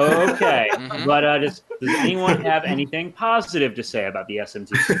 Okay, but does anyone have anything positive to say about the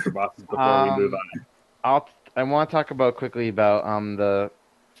SMT Super Bosses before we move on? I want to talk quickly about the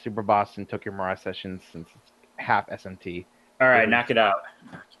Super Boss in Tokyo Mirage Sessions, since it's half SMT. All right, knock it out.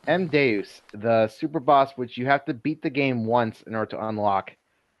 M. Deus, the Super Boss, which you have to beat the game once in order to unlock,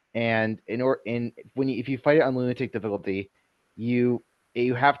 and if you fight it on Lunatic difficulty, you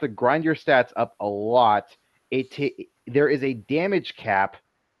have to grind your stats up a lot. There is a damage cap.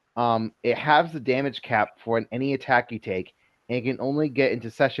 It has the damage cap for any attack you take, and it can only get into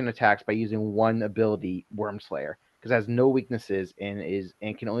session attacks by using one ability, Wormslayer, because it has no weaknesses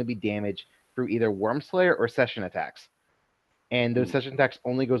and can only be damaged through either Wormslayer or session attacks. And those session attacks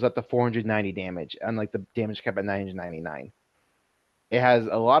only goes up to 490 damage, unlike the damage cap at 999. It has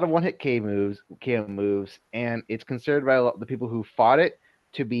a lot of one-hit KO moves, and it's considered by the people who fought it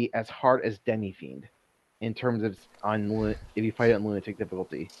to be as hard as Demi-Fiend in terms of if you fight it on Lunatic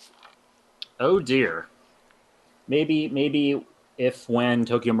difficulty. Oh dear. Maybe if when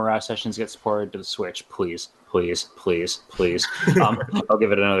Tokyo Mirage Sessions gets ported to the Switch, please, I'll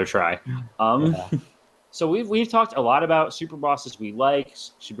give it another try. So we've talked a lot about super bosses we like,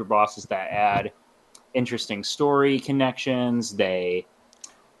 super bosses that add interesting story connections. They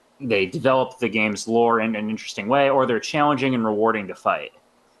develop the game's lore in an interesting way, or they're challenging and rewarding to fight.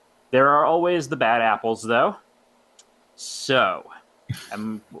 There are always the bad apples, though. So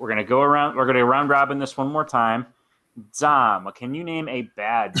we're gonna go around. We're gonna round robin this one more time. Dom, can you name a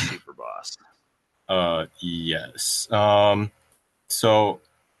bad super boss? Yes. So,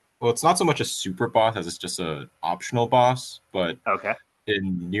 well, it's not so much a super boss as it's just an optional boss. But okay,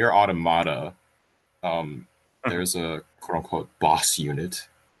 in Nier Automata, there's a quote unquote boss unit,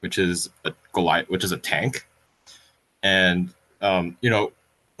 which is a Goliath, which is a tank, and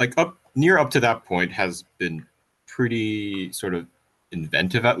like up to that point has been pretty sort of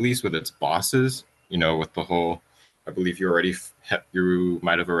inventive, at least with its bosses. With the whole, I believe you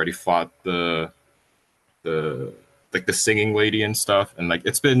might have already fought the singing lady and stuff, and like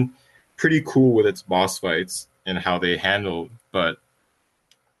it's been pretty cool with its boss fights and how they handle. But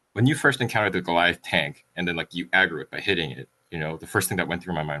when you first encountered the Goliath tank and then like you aggro it by hitting it, the first thing that went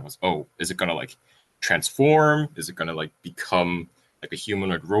through my mind was, oh, is it gonna like transform? Is it gonna like become like a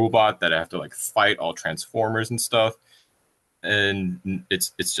humanoid robot that I have to like fight all Transformers and stuff? And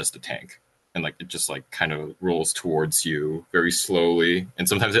it's just a tank, and like it just like kind of rolls towards you very slowly, and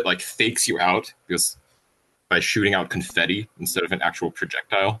sometimes it like fakes you out because by shooting out confetti instead of an actual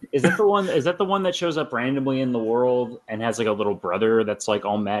projectile. Is that the one that shows up randomly in the world and has like a little brother that's like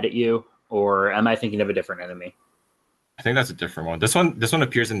all mad at you? Or am I thinking of a different enemy? I think that's a different one. This one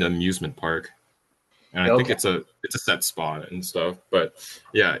appears in the amusement park, and I think it's a set spot and stuff. But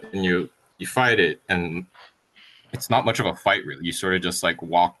yeah, and you fight it, and it's not much of a fight really. You sort of just like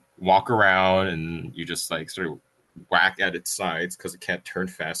walk around, and you just like sort of whack at its sides because it can't turn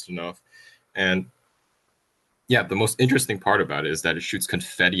fast enough. And yeah, the most interesting part about it is that it shoots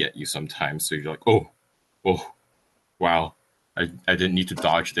confetti at you sometimes. So you're like, oh, wow, I didn't need to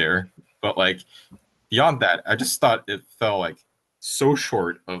dodge there. But like beyond that, I just thought it fell like so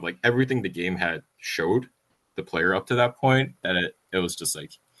short of like everything the game had showed the player up to that point that it was just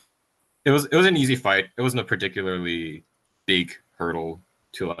like it was an easy fight. It wasn't a particularly big hurdle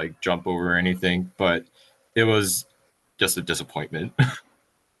to like jump over or anything, but it was just a disappointment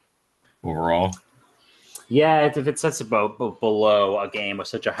overall. Yeah, if it sets about below a game with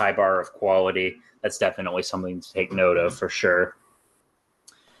such a high bar of quality, that's definitely something to take note of for sure.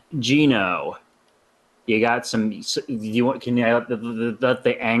 Gino, you got some? Do you want? Can you let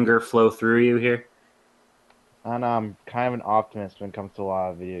the anger flow through you here? And I'm kind of an optimist when it comes to a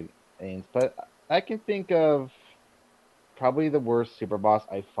lot of video games, but I can think of probably the worst super boss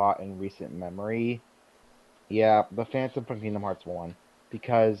I fought in recent memory. Yeah, the Phantom from Kingdom Hearts 1.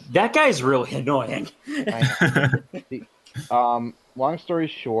 Because That guy's really annoying. I know. Long story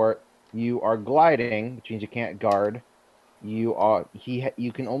short, you are gliding, which means you can't guard. You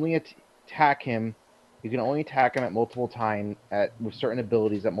can only attack him. You can only attack him at multiple times with certain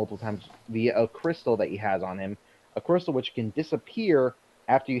abilities at multiple times via a crystal that he has on him. A crystal which can disappear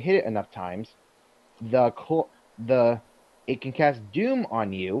after you hit it enough times. It can cast Doom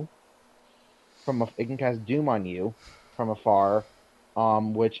on you it can cast Doom on you from afar,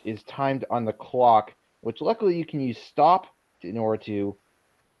 which is timed on the clock. Which luckily you can use stop in order to.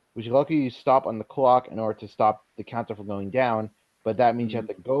 Which luckily you stop on the clock in order to stop the counter from going down. But that means you have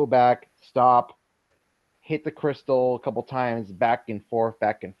to go back, stop, hit the crystal a couple times, back and forth,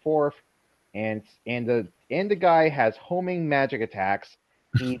 and the guy has homing magic attacks.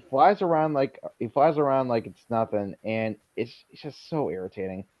 He flies around like it's nothing, and it's just so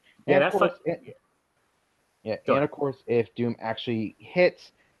irritating. And of course, of course, if Doom actually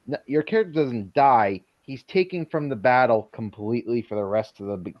hits, your character doesn't die. He's taken from the battle completely for the rest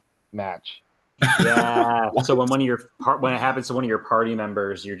of the match. Yeah. So when it happens to one of your party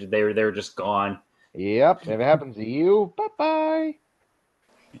members, they're just gone. Yep. If it happens to you, bye bye.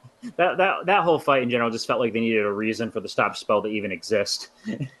 That whole fight in general just felt like they needed a reason for the stop spell to even exist.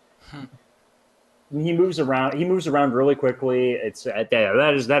 He moves around. He moves around really quickly.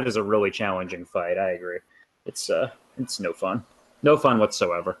 That is a really challenging fight. I agree. It's no fun. No fun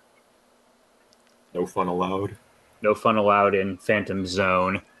whatsoever. No fun allowed. No fun allowed in Phantom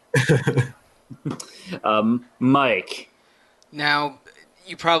Zone. Mike. Now,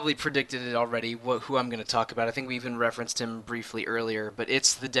 you probably predicted it already, who I'm going to talk about. I think we even referenced him briefly earlier, but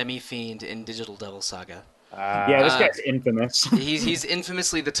it's the Demi-Fiend in Digital Devil Saga. Yeah, this guy's infamous. he's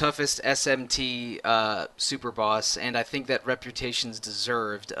infamously the toughest SMT super boss, and I think that reputation's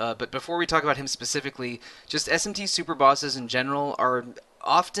deserved. But before we talk about him specifically, just SMT super bosses in general are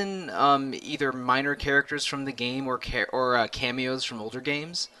often either minor characters from the game or cameos from older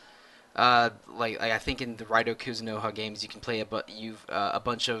games. Like I think in the Raito Kuzunoha games, you can play a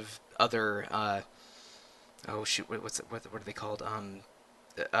bunch of other oh shoot, what are they called?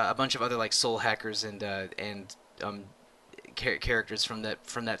 A bunch of other like soul hackers and characters from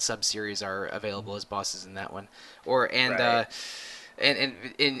that sub series are available as bosses in that one. And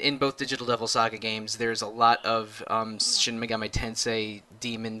in both Digital Devil Saga games, there's a lot of Shin Megami Tensei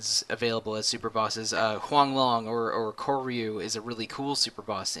demons available as super bosses. Huang Long or Koryu is a really cool super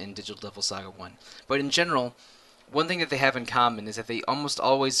boss in Digital Devil Saga 1. But in general, one thing that they have in common is that they almost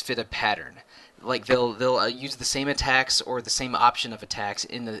always fit a pattern. Like they'll use the same attacks or the same option of attacks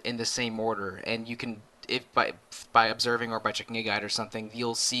in the same order, and you can, if by observing or by checking a guide or something,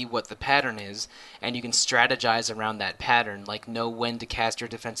 you'll see what the pattern is, and you can strategize around that pattern, like know when to cast your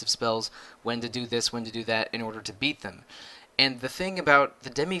defensive spells, when to do this, when to do that, in order to beat them. And the thing about the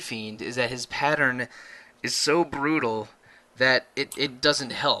Demi-Fiend is that his pattern is so brutal that it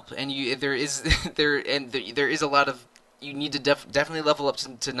doesn't help, and there is a lot of, you need to definitely level up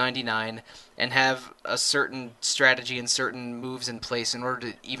to 99 and have a certain strategy and certain moves in place in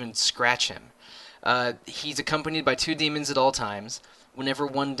order to even scratch him. He's accompanied by 2 demons at all times. Whenever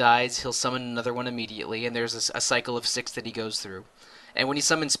one dies, he'll summon another one immediately, and there's a cycle of 6 that he goes through. And when he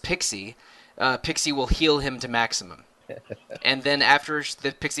summons Pixie, Pixie will heal him to maximum. And then after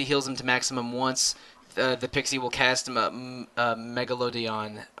the Pixie heals him to maximum once, the Pixie will cast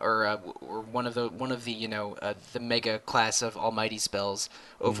Megalodion or one of the the Mega class of Almighty spells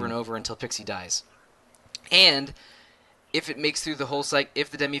over and over until Pixie dies. And if it makes through the whole cycle, if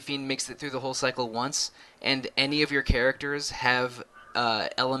the Demi-Fiend makes it through the whole cycle once, and any of your characters have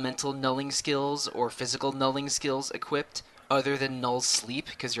elemental nulling skills or physical nulling skills equipped, other than null sleep,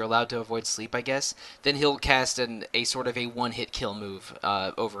 because you're allowed to avoid sleep, I guess, then he'll cast a sort of a one-hit kill move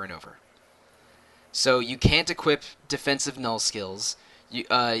over and over. So you can't equip defensive null skills.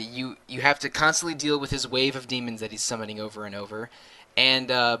 You have to constantly deal with his wave of demons that he's summoning over and over,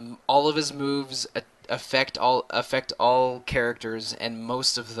 and all of his moves affect all characters, and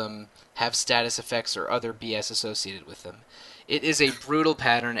most of them have status effects or other BS associated with them. It is a brutal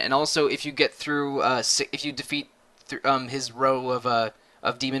pattern, and also if you get through, if you defeat his row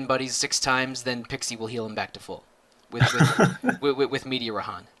of demon buddies 6 times, then Pixie will heal him back to full with Meteor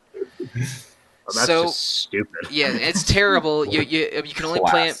Rahan. Well, that's So just stupid. yeah, it's terrible. You can only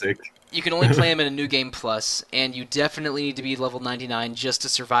play him. Classic. You can only play him in a New Game Plus, and you definitely need to be level 99 just to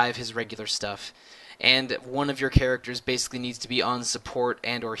survive his regular stuff. And one of your characters basically needs to be on support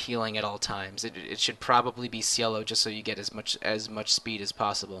and or healing at all times. It should probably be Cielo, just so you get as much speed as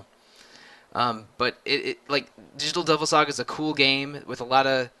possible. But like Digital Devil Saga is a cool game with a lot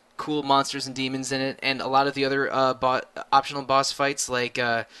of cool monsters and demons in it, and a lot of the other optional boss fights like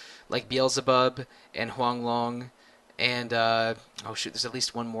Beelzebub and Huang Long, and oh shoot, there's at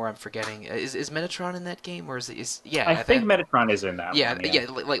least one more I'm forgetting. Is Metatron in that game, or yeah? I think Metatron is in that yeah, one. yeah,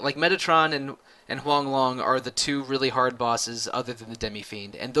 like Metatron and Huang Long are the 2 really hard bosses, other than the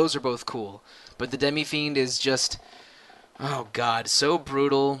Demi-Fiend, and those are both cool. But the Demi-Fiend is just, oh god, so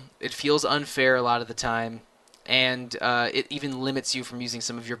brutal. It feels unfair a lot of the time, and it even limits you from using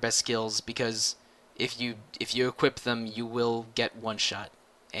some of your best skills, because if you equip them, you will get one shot.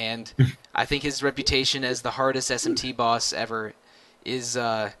 And I think his reputation as the hardest SMT boss ever is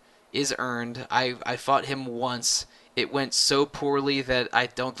earned. I fought him once. It went so poorly that I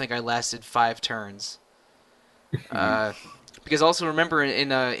don't think I lasted 5 turns. Because also remember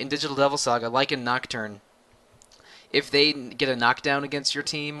in Digital Devil Saga, like in Nocturne, if they get a knockdown against your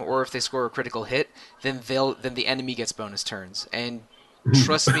team or if they score a critical hit, then the enemy gets bonus turns. And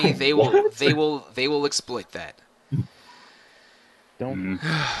trust me, they will exploit that. Don't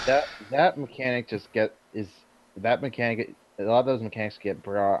that mechanic just get is that mechanic. A lot of those mechanics get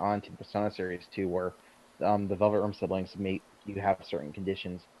brought onto the Persona series too, where the Velvet Room siblings make you have certain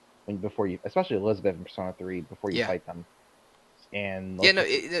conditions before you, especially Elizabeth in Persona 3, before you fight them. And yeah, no,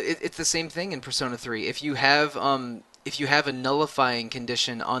 it's the same thing in Persona 3. If you have a nullifying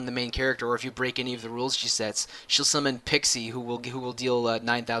condition on the main character, or if you break any of the rules she sets, she'll summon Pixie, who will deal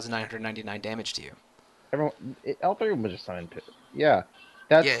 9,999 damage to you. All 3 of them was just summoned. Yeah.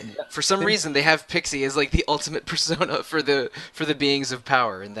 For some reason they have Pixie as like the ultimate persona for the beings of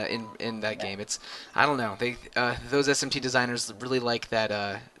power in that game. It's, I don't know, they those SMT designers really like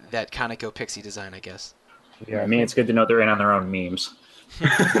that Kaneko Pixie design, I guess. Yeah, I mean, it's good to know they're in on their own memes.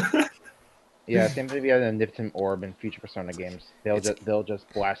 Yeah, same thing if you have a Niftim Orb in future Persona games. They'll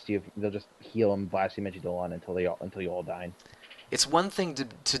just blast you. They'll just heal and blast you into one until you all die. It's one thing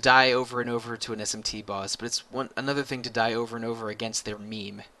to die over and over to an SMT boss, but it's another thing to die over and over against their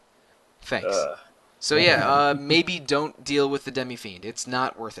meme. Thanks. So yeah, maybe don't deal with the Demi-Fiend. It's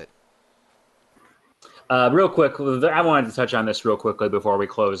not worth it. Real quick, I wanted to touch on this real quickly before we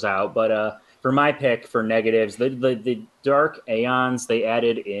close out, but for my pick for negatives, the Dark Aeons they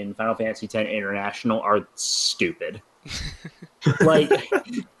added in Final Fantasy X International are stupid. Like,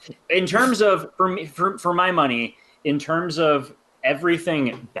 in terms of, for my money, in terms of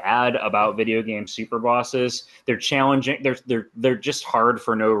everything bad about video game super bosses, they're challenging. They're just hard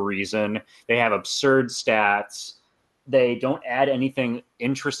for no reason. They have absurd stats. They don't add anything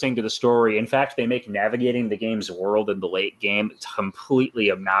interesting to the story. In fact, they make navigating the game's world in the late game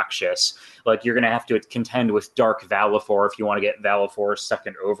completely obnoxious. Like, you're going to have to contend with Dark Valifor if you want to get Valifor's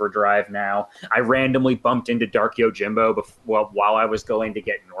second overdrive now. I randomly bumped into Dark Yojimbo while I was going to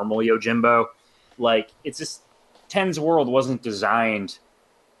get normal Yojimbo. Like, it's just, Ten's world wasn't designed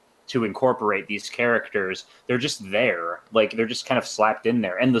to incorporate these characters. They're just there. Like, they're just kind of slapped in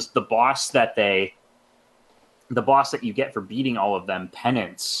there. And the boss that you get for beating all of them,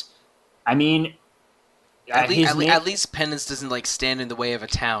 Penance. I mean, at least Penance doesn't like stand in the way of a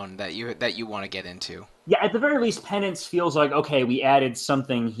town that you want to get into. Yeah, at the very least, Penance feels like, okay, we added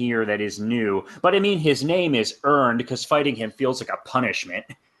something here that is new. But I mean, his name is earned because fighting him feels like a punishment.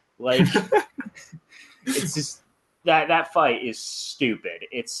 Like, it's just that fight is stupid.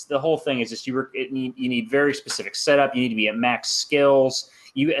 It's the whole thing is just you need very specific setup. You need to be at max skills.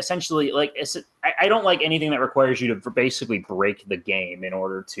 You essentially I don't like anything that requires you to basically break the game in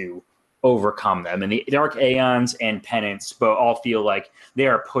order to overcome them. And the Dark Aeons and Penance both all feel like they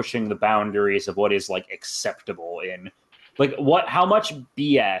are pushing the boundaries of what is like acceptable in how much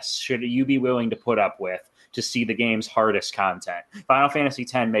BS should you be willing to put up with to see the game's hardest content? Final Fantasy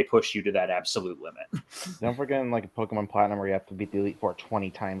X may push you to that absolute limit. Don't forget like Pokemon Platinum where you have to beat the Elite Four 20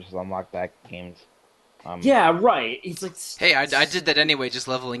 times to unlock that game's Yeah, right. He's like, Hey, I did that anyway, just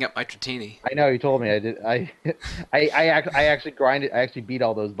leveling up my Tratini. I know you told me I did. I actually grinded. I actually beat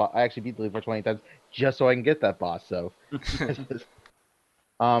all those. I actually beat the league for 20 times just so I can get that boss. So,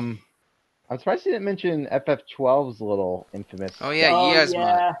 um, I'm surprised you didn't mention FF12's little infamous. Oh yeah, oh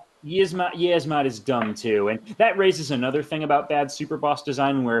Yasma. yeah, Yasmod is dumb too, and that raises another thing about bad super boss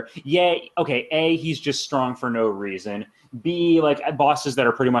design. Where okay, A, he's just strong for no reason. B, like bosses that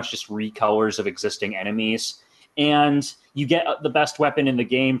are pretty much just recolors of existing enemies, and you get the best weapon in the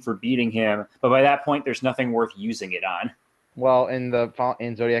game for beating him, but by that point, there's nothing worth using it on. Well, in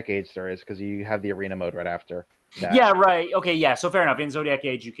Zodiac Age there is because you have the arena mode right after. That. Yeah, right. Okay, yeah. So fair enough. In Zodiac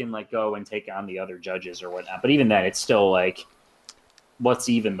Age, you can like go and take on the other judges or whatnot. But even then, it's still like, what's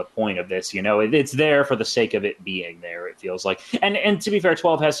even the point of this? You know, it's there for the sake of it being there. It feels like, and to be fair,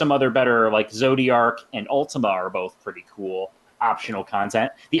 12 has some other better like Zodiark and Ultima are both pretty cool optional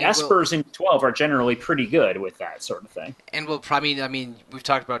content. The Espers in 12 are generally pretty good with that sort of thing. And we'll probably, I mean, we've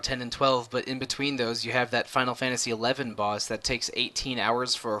talked about 10 and 12, but in between those, you have that Final Fantasy 11 boss that takes 18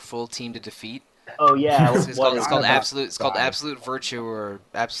 hours for a full team to defeat. Oh yeah, it's called absolute. It's called Absolute Virtue or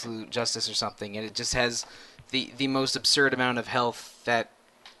Absolute Justice or something, and it just has the most absurd amount of health that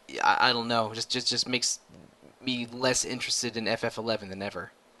I don't know. Just makes me less interested in FF11 than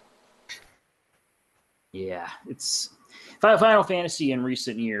ever. Yeah, it's Final Fantasy in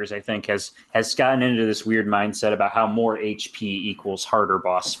recent years. I think has gotten into this weird mindset about how more HP equals harder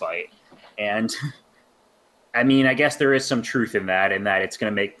boss fight, and. I mean, I guess there is some truth in that it's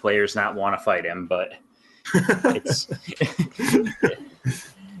going to make players not want to fight him, but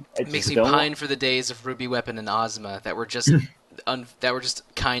it makes me pine for the days of Ruby Weapon and Ozma that were just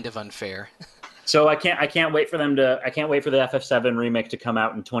kind of unfair. So I can't wait for the FF7 remake to come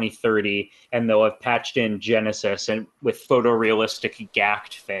out in 2030, and they'll have patched in Genesis and with photorealistic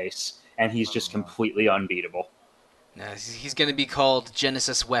gacked face, and he's just completely unbeatable. No, he's going to be called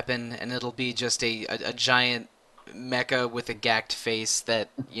Genesis Weapon, and it'll be just a giant mecha with a gacked face that,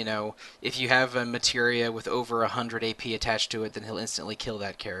 you know, if you have a materia with over 100 AP attached to it, then he'll instantly kill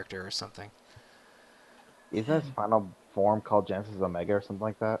that character or something. Isn't his final form called Genesis Omega or something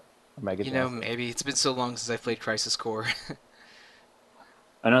like that? Omega you Genesis? Know, maybe. It's been so long since I played Crisis Core.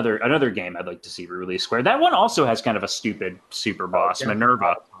 Another game I'd like to see re-released Square. That one also has kind of a stupid super boss,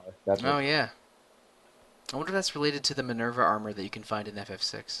 Minerva. Oh, yeah. I wonder if that's related to the Minerva armor that you can find in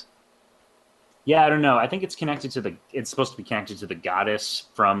FF6. Yeah, I don't know. I think it's connected to it's supposed to be connected to the goddess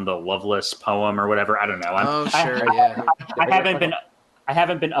from the Loveless poem or whatever. I don't know. Yeah. I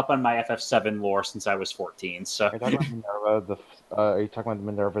haven't been up on my FF7 lore since I was 14. So are you talking about Minerva? Are you talking about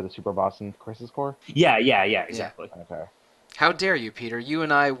Minerva, the super boss in Crisis Core? Yeah, exactly. Yeah. Okay. How dare you, Peter? You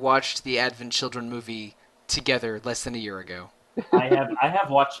and I watched the Advent Children movie together less than a year ago. I have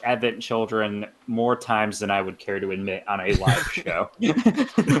watched Advent Children more times than I would care to admit on a live show.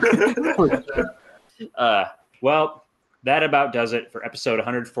 Well, that about does it for episode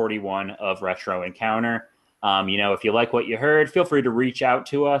 141 of Retro Encounter. If you like what you heard, feel free to reach out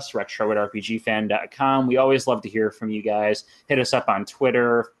to us, retro@rpgfan.com. We always love to hear from you guys. Hit us up on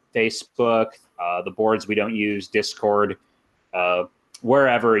Twitter, Facebook, the boards we don't use, Discord,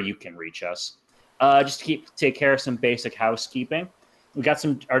 wherever you can reach us. Just to take care of some basic housekeeping. We got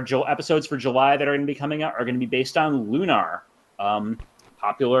our episodes for July that are going to be coming out are going to be based on Lunar,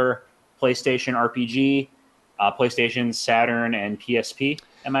 popular PlayStation RPG, PlayStation, Saturn, and PSP.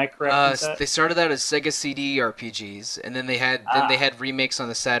 Am I correct? They started out as Sega CD RPGs, and then they had remakes on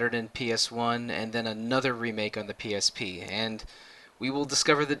the Saturn and PS1, and then another remake on the PSP. And we will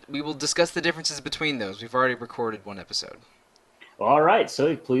discuss the differences between those. We've already recorded one episode. All right,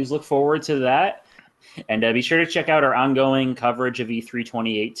 so please look forward to that. And be sure to check out our ongoing coverage of E3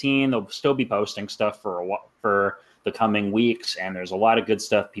 2018. They'll still be posting stuff for the coming weeks, and there's a lot of good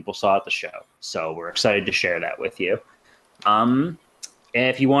stuff people saw at the show. So we're excited to share that with you.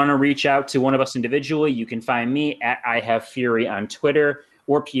 If you want to reach out to one of us individually, you can find me at IHaveFury on Twitter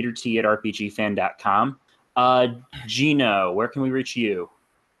or PeterT@RPGFan.com. Gino, where can we reach you?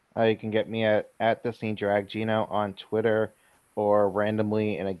 You can get me at TheSceneDragGino on Twitter or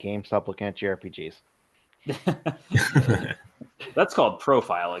randomly in a GameStop looking at JRPGs. That's called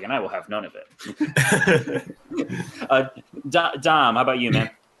profiling, and I will have none of it. Dom, how about you, man?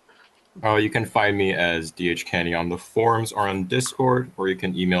 You can find me as DHCandy on the forums or on Discord, or you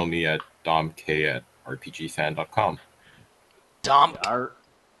can email me at domk@rpgfan.com.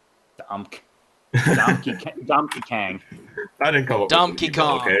 Domkey Kang. I didn't come up Donkey with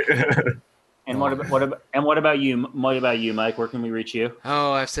Kong. Okay. And what about you? What about you, Mike? Where can we reach you?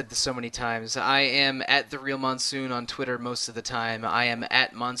 Oh, I've said this so many times. I am at The Real Monsoon on Twitter most of the time. I am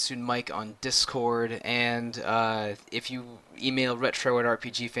at Monsoon Mike on Discord. And if you email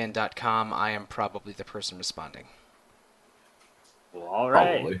retro@rpgfan.com, I am probably the person responding. Well, all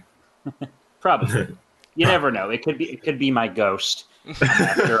right. Probably. You never know. It could be my ghost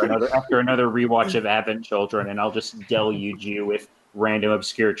after another rewatch of Advent Children, and I'll just deluge you with random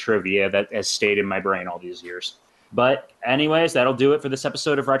obscure trivia that has stayed in my brain all these years. But anyways, that'll do it for this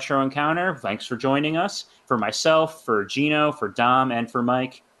episode of Retro Encounter. Thanks for joining us. For myself, for Gino, for Dom, and for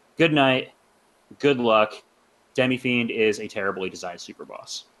Mike, good night, good luck. Demi-Fiend is a terribly designed super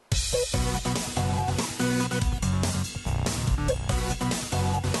boss.